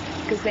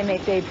 because they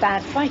make very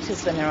bad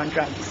fighters when they're on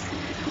drugs.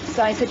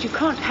 So I said, you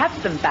can't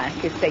have them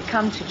back if they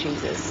come to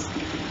Jesus,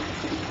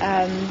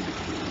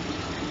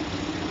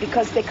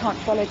 because they can't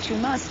follow two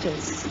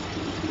masters.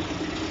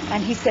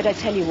 And he said, I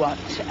tell you what,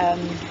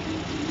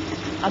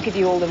 I'll give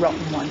you all the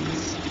rotten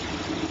ones.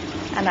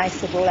 And I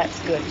said, well, that's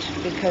good,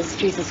 because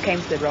Jesus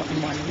came to the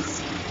rotten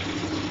ones.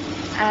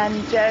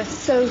 And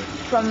so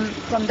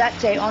from that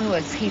day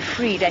onwards, he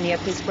freed any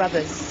of his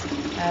brothers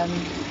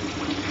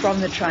from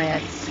the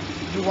triads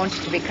who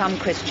wanted to become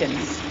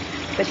Christians.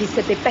 But he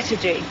said, they better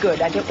do it good.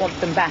 I don't want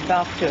them back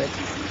afterwards.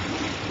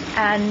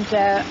 And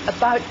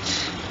about,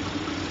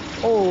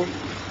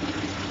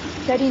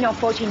 13 or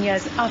 14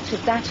 years after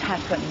that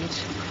happened,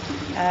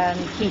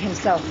 he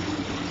himself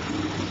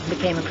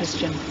became a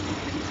Christian.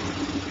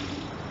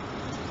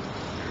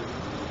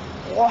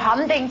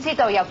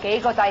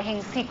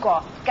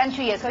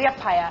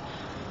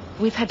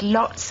 We've had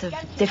lots of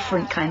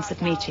different kinds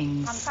of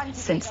meetings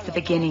since the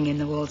beginning in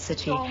the Walled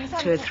City.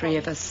 2 or 3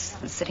 of us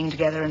sitting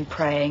together and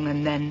praying,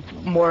 and then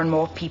more and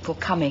more people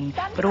coming,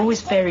 but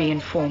always very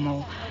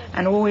informal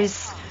and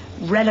always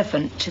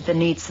relevant to the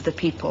needs of the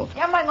people.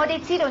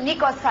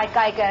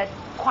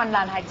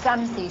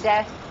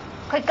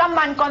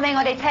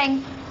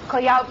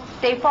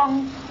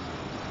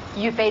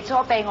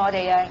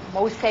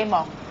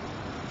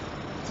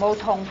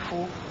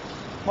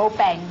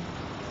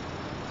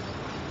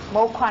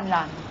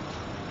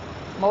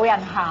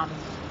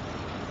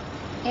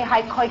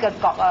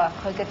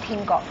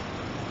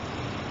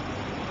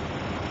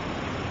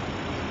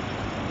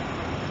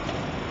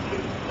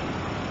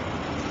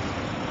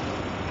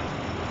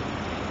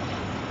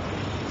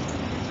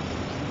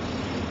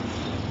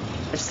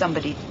 If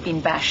somebody'd been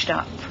bashed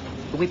up,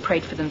 we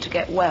prayed for them to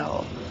get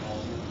well.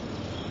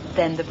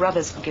 Then the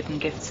brothers were given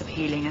gifts of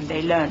healing, and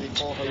they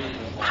learned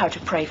how to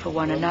pray for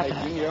one another.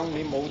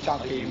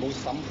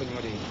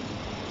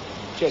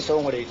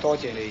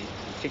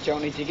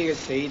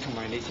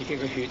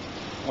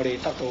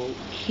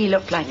 He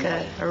looked like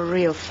a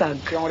real thug.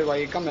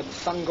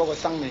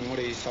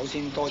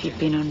 He'd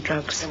been on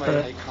drugs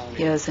for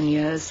years and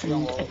years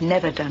and had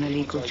never done a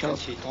legal job.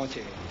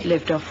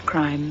 Lived off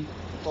crime,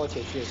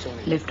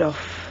 lived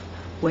off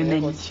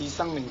women.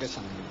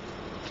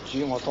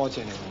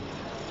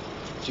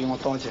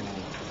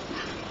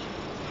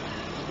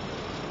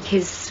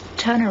 His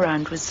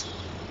turnaround was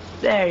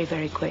very,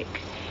 very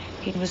quick.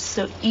 He was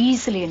so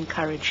easily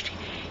encouraged.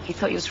 He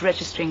thought he was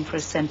registering for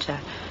a centre,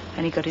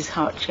 and he got his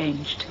heart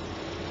changed.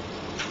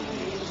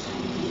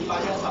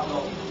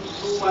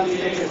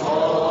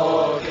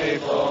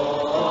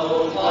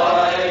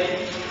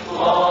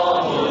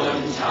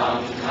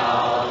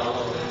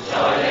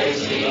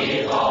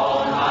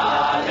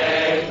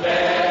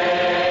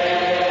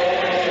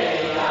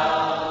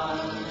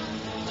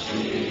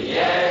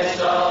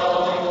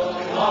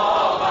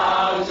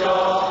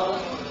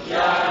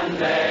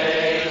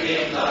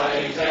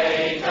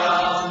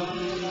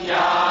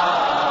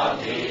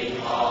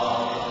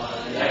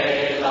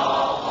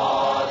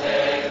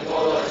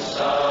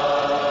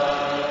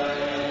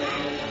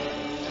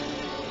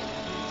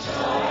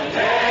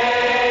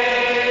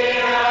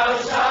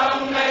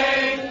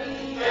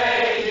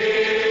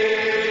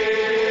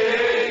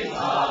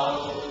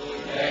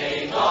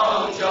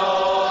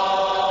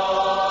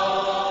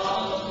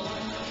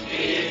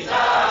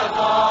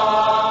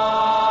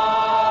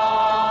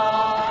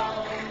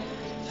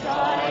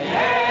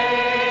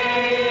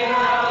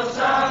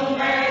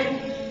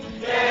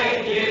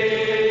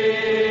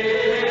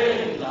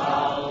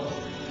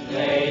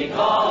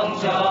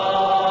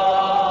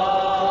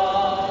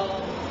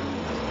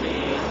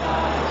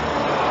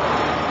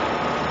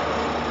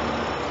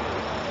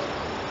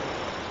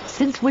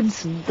 Since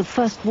Winston, the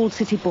first walled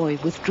city boy,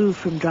 withdrew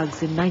from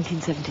drugs in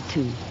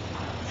 1972,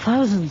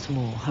 thousands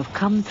more have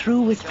come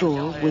through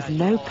withdrawal with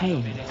no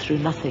pain through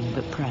nothing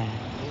but prayer.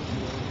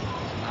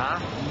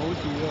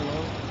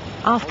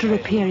 After a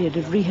period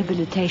of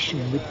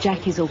rehabilitation with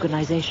Jackie's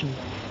organisation,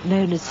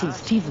 known as St.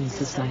 Stephen's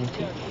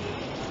Society,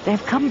 they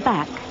have come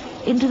back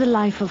into the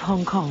life of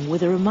Hong Kong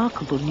with a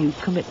remarkable new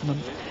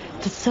commitment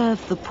to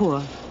serve the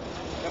poor,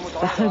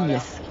 the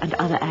homeless and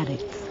other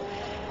addicts,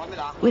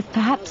 with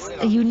perhaps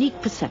a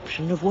unique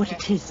perception of what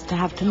it is to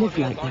have to live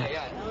like that.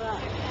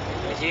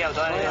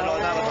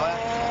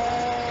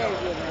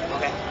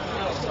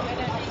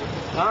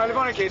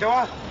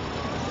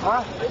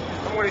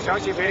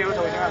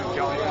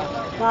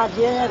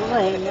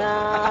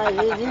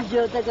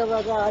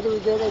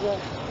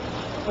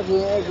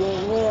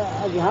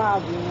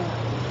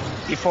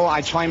 Before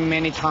I try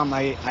many times,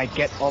 I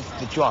get off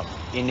the drug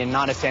in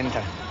another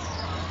center.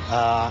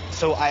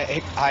 So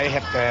I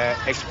have the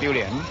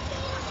experience.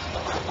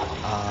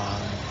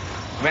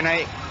 When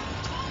I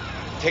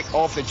take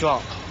off the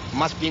drug,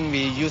 must be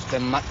we use the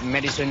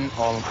medicine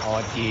or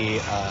the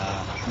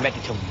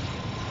medicine.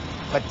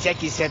 But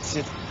Jackie said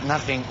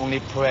nothing, only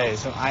pray,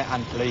 so I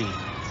unbelieve.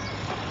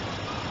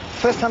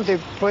 First time they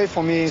pray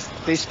for me,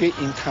 they speak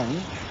in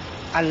tongue.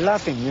 I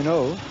laughing, you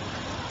know,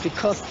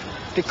 because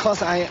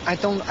I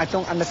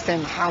don't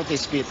understand how they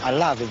speak. I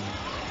laughing,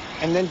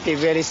 and then they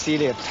very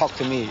serious talk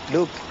to me.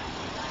 Look,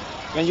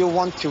 when you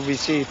want to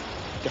receive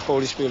the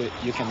Holy Spirit,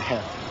 you can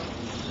have.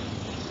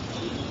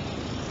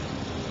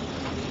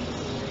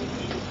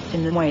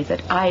 In the way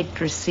that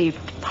I'd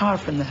received power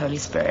from the Holy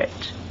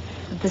Spirit,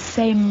 the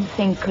same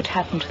thing could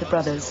happen to the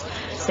brothers.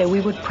 So we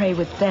would pray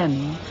with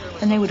them,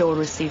 and they would all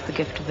receive the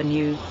gift of a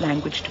new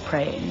language to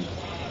pray in,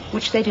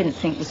 which they didn't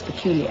think was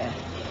peculiar.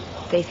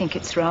 They think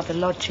it's rather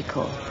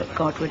logical that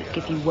God would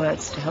give you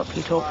words to help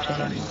you talk to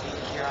him.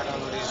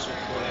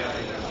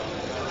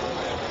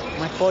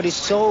 My body is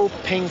so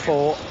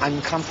painful,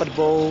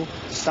 uncomfortable,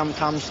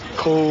 sometimes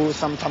cold,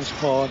 sometimes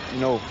hot, you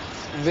know,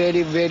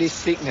 very, very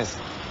sickness.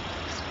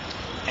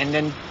 And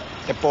then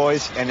the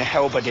boys and the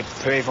helper, they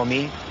pray for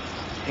me.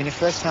 In the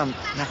first time,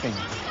 nothing.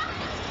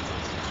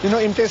 You know,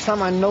 in this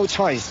time, I have no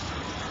choice.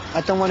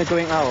 I don't want to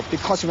going out,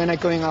 because when I'm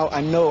going out,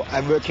 I know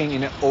I'm working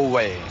in an old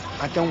way.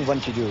 I don't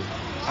want to do.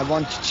 I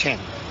want to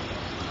change.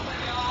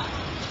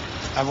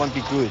 I want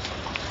to be good.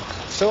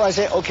 So I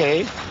say,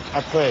 okay,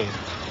 I pray.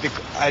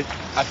 I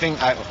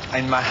think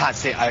in my heart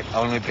say I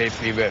only pray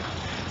 3 words,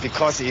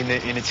 because in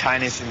the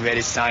Chinese it's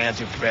very silent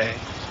to pray.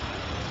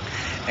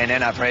 And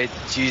then I pray,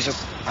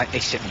 Jesus, I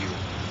accept you.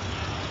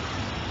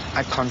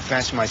 I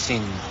confess my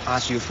sin,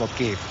 ask you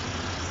forgive.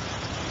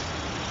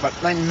 But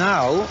right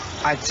now,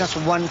 I just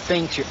one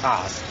thing to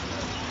ask.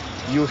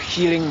 You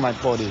healing my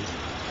body,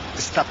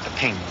 stop the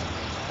pain.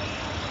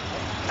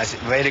 I said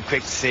very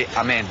quick, say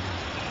amen.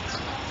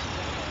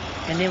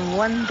 And then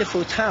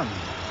wonderful time,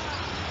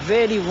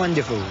 very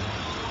wonderful.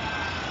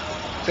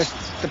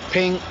 The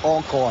pain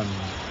all gone,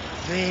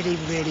 very,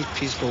 very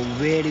peaceful,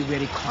 very,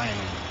 very quiet.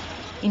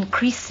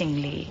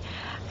 Increasingly,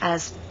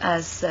 as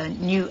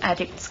new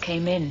addicts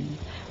came in,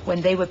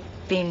 when they were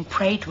being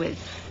prayed with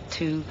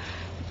to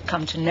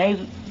come to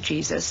know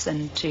Jesus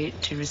and to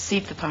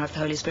receive the power of the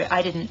Holy Spirit,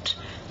 I didn't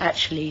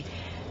actually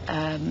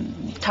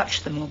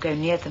touch them or go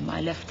near them.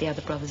 I left the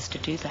other brothers to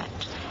do that.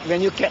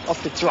 When you get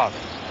off the drug,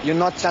 you're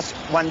not just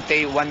one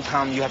day, one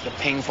time you have the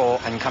painful,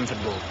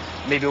 uncomfortable.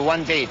 Maybe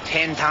one day,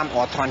 10 times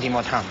or 20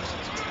 more times.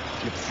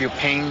 You feel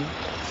pain,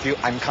 feel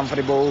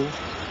uncomfortable,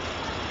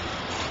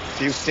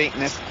 feel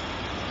sickness.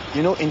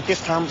 You know, in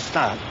this time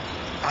start,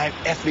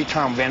 every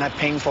time when I'm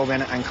painful,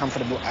 when I'm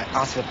uncomfortable, I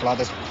ask the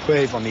brothers to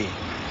pray for me.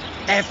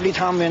 Every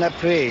time when I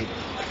pray,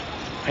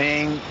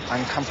 pain,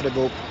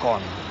 uncomfortable,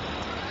 gone.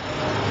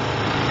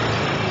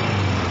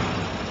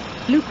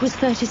 Luke was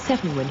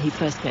 37 when he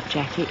first met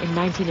Jackie in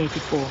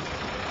 1984.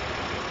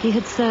 He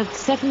had served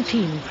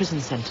 17 prison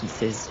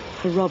sentences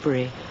for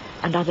robbery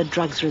and other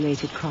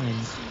drugs-related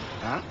crimes.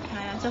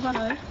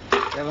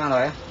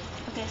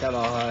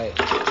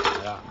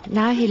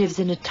 Now he lives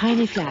in a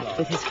tiny flat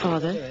with his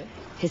father,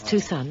 his 2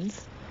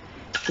 sons,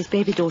 his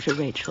baby daughter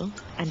Rachel,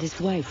 and his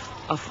wife,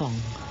 Afong.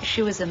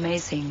 She was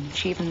amazing.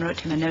 She even wrote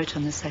him a note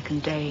on the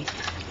second day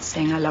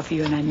saying, I love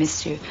you and I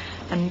miss you.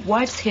 And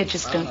wives here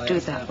just don't do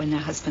that when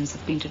their husbands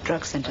have been to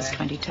drug centers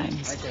 20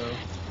 times.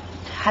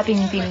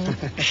 Having been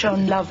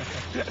shown love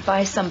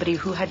by somebody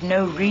who had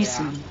no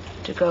reason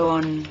to go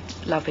on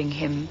loving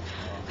him,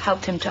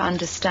 helped him to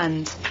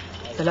understand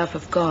the love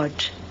of God,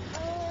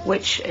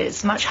 which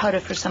is much harder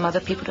for some other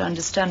people to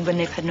understand when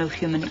they've had no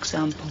human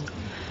example.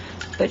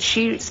 But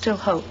she still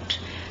hoped.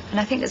 And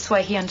I think that's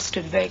why he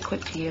understood very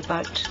quickly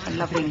about a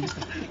loving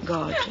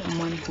God and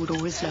one who would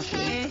always love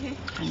you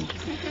and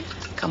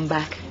come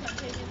back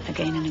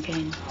again and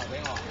again.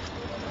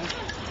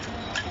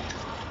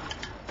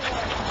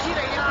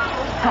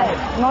 係，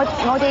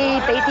我哋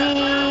俾啲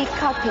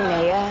卡片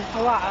你啊。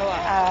好啊，好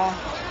啊。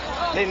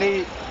佢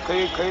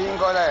應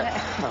該咧。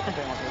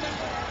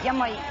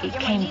It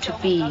came to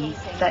be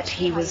that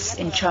he was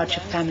in charge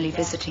of family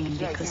visiting,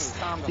 because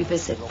we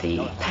visit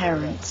the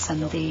parents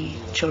and the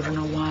children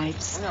or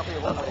wives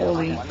of all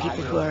the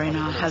people who are in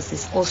our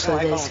houses, also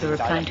those who are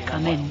applying to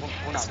come in,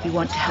 because we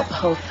want to help the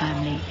whole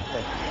family.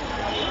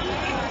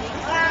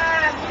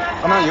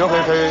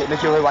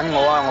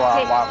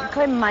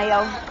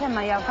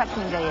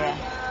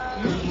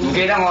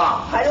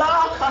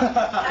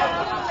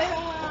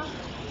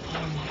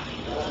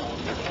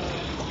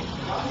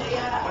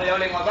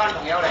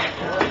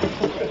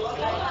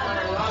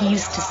 He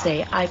used to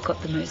say, I've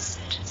got the most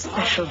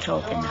special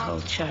job in the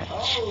whole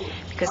church,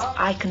 because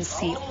I can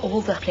see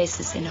all the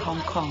places in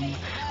Hong Kong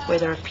where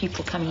there are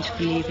people coming to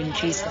believe in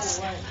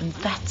Jesus, and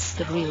that's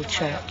the real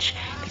church,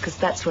 because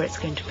that's where it's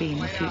going to be in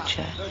the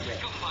future.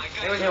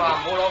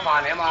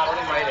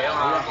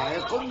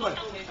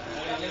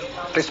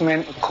 This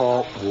man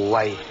called Wu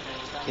Wei.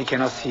 He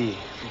cannot see,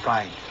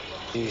 blind.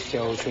 He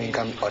sells chewing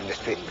gum on the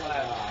street.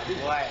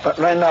 But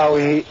right now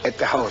he at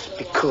the house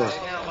because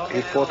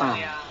he fall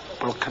down,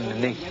 broken the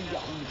leg,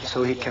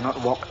 so he cannot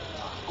walk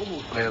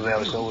very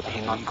well. So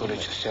he not good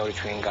to sell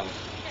chewing gum.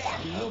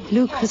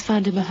 Luke has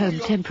found him a home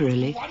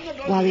temporarily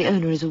while the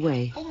owner is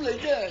away.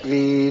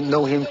 We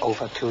know him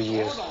over 2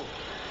 years.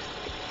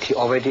 He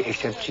already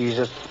accepted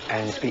Jesus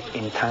and speak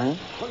in tongue.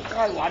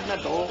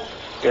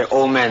 The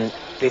old man,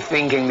 they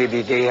thinking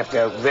maybe they have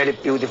a very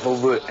beautiful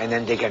word and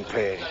then they can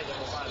pray.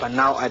 But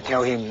now I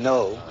tell him,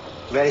 no,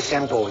 very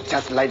simple,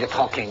 just like the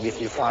talking with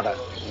your father.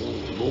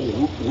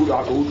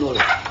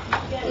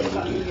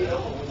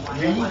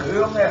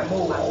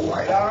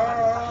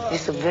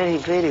 He's a very,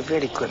 very,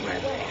 very good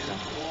man.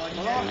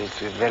 And it's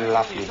very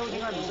lovely.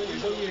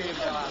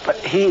 But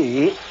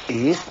he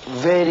is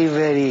very,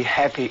 very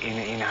happy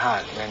in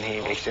heart when he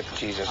accepts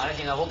Jesus.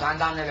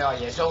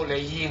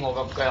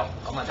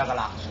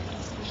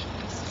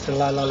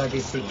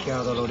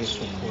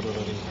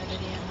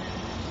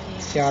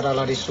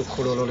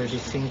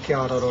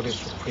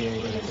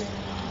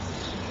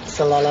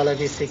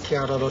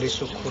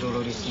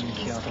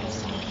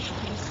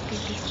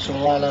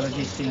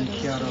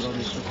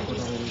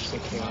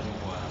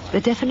 The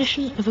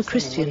definition of a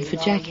Christian for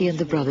Jackie and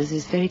the brothers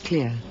is very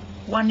clear.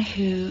 One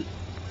who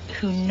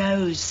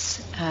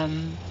knows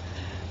and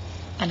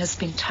has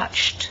been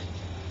touched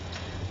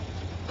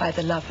by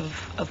the love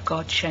of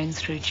God shown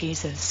through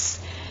Jesus,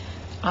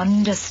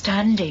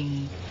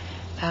 understanding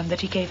that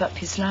he gave up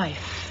his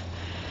life,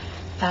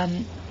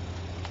 and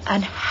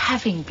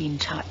having been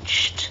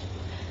touched,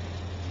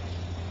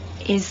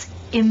 is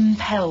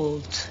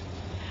impelled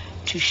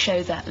to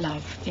show that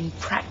love in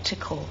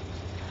practical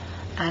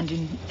and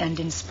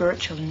in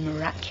spiritual and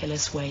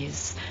miraculous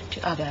ways to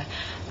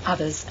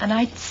others. And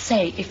I'd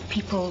say if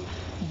people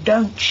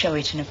don't show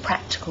it in a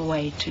practical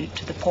way to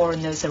the poor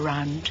and those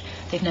around,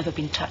 they've never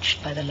been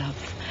touched by the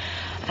love.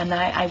 And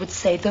I would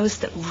say those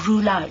that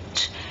rule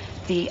out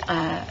the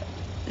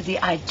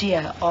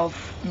idea of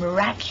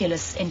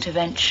miraculous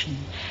intervention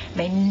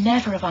may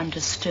never have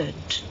understood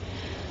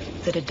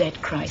that a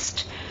dead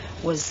Christ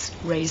was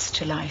raised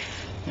to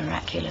life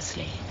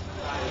miraculously.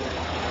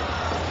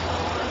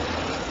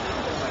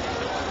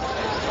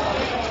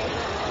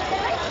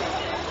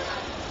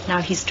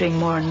 Now he's doing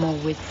more and more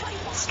with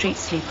street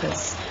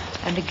sleepers,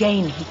 and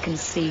again he can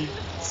see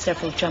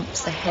several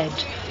jumps ahead.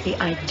 The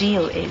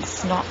ideal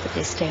is not that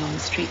they stay on the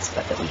streets,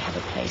 but that we have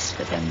a place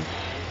for them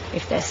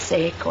if they're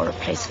sick, or a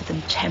place for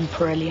them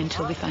temporarily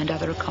until we find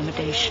other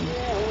accommodation.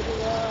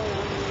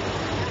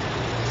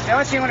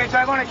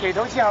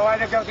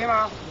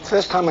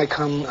 First time I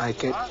come, I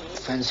get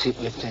friendship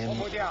with them.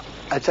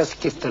 I just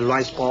give the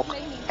rice box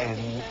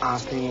and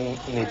ask them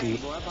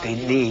maybe they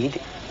need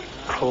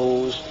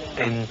clothes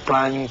and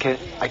blanket.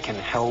 I can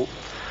help.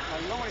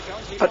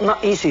 But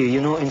not easy,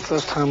 in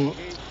first time.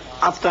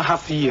 After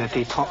half a year,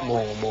 they talk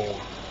more and more.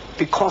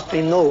 Because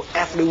they know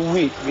every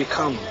week we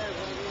come.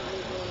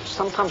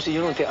 Sometimes,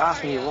 they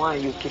ask me, why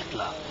you give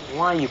love?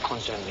 Why you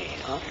concern me?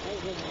 Huh?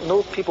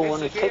 No people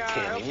want to take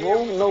care of me.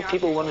 No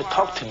people want to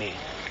talk to me.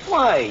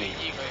 Why?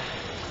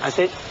 I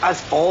said,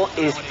 us all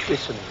is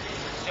Christian.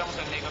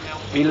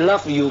 We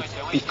love you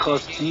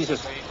because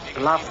Jesus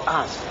loved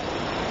us.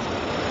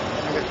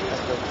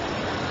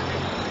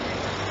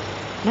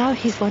 Now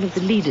he's one of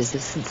the leaders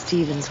of St.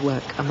 Stephen's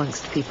work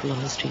amongst people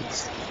on the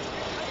streets.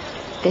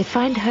 They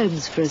find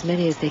homes for as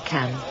many as they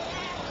can.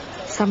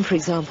 Some, for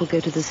example, go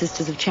to the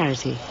Sisters of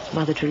Charity,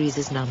 Mother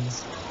Teresa's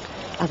nuns.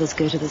 Others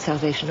go to the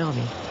Salvation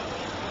Army.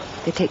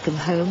 They take them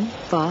home,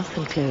 bath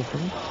and clothe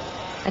them,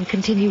 and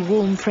continue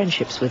warm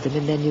friendships with them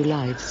in their new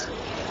lives.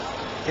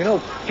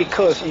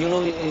 Because, you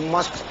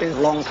must spend a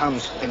long time,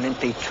 and then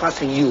they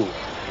trust in you,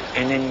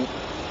 and then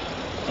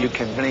you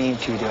can bring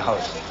to the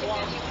house.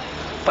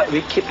 But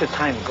we keep the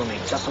time going,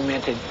 just a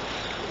matter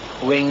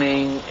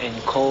raining and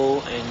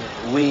cold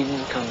and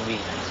wind come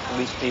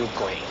we still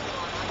going.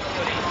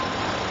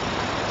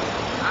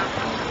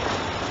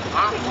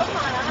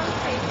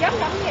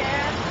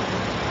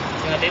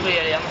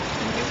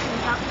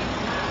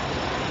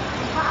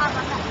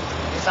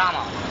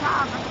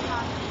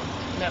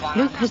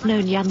 Luke has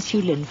known Yan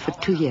Xiulin for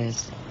 2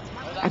 years.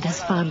 and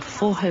has found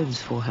 4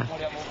 homes for her,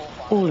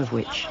 all of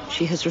which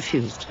she has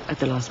refused at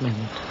the last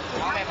moment.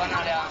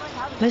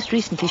 Most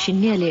recently, she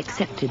nearly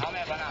accepted,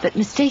 but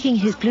mistaking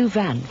his blue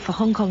van for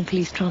Hong Kong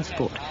police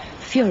transport,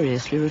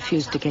 furiously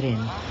refused to get in.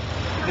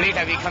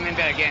 Later we coming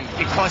back again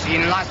because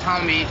in last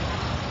time we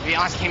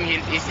asked him,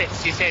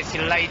 she said she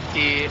liked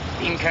the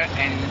beancurd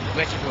and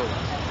vegetable.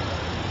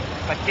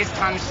 But this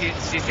time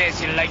she said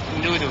she liked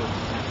noodle,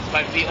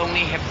 but we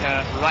only have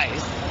the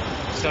rice.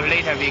 So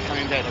later we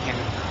coming back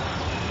again.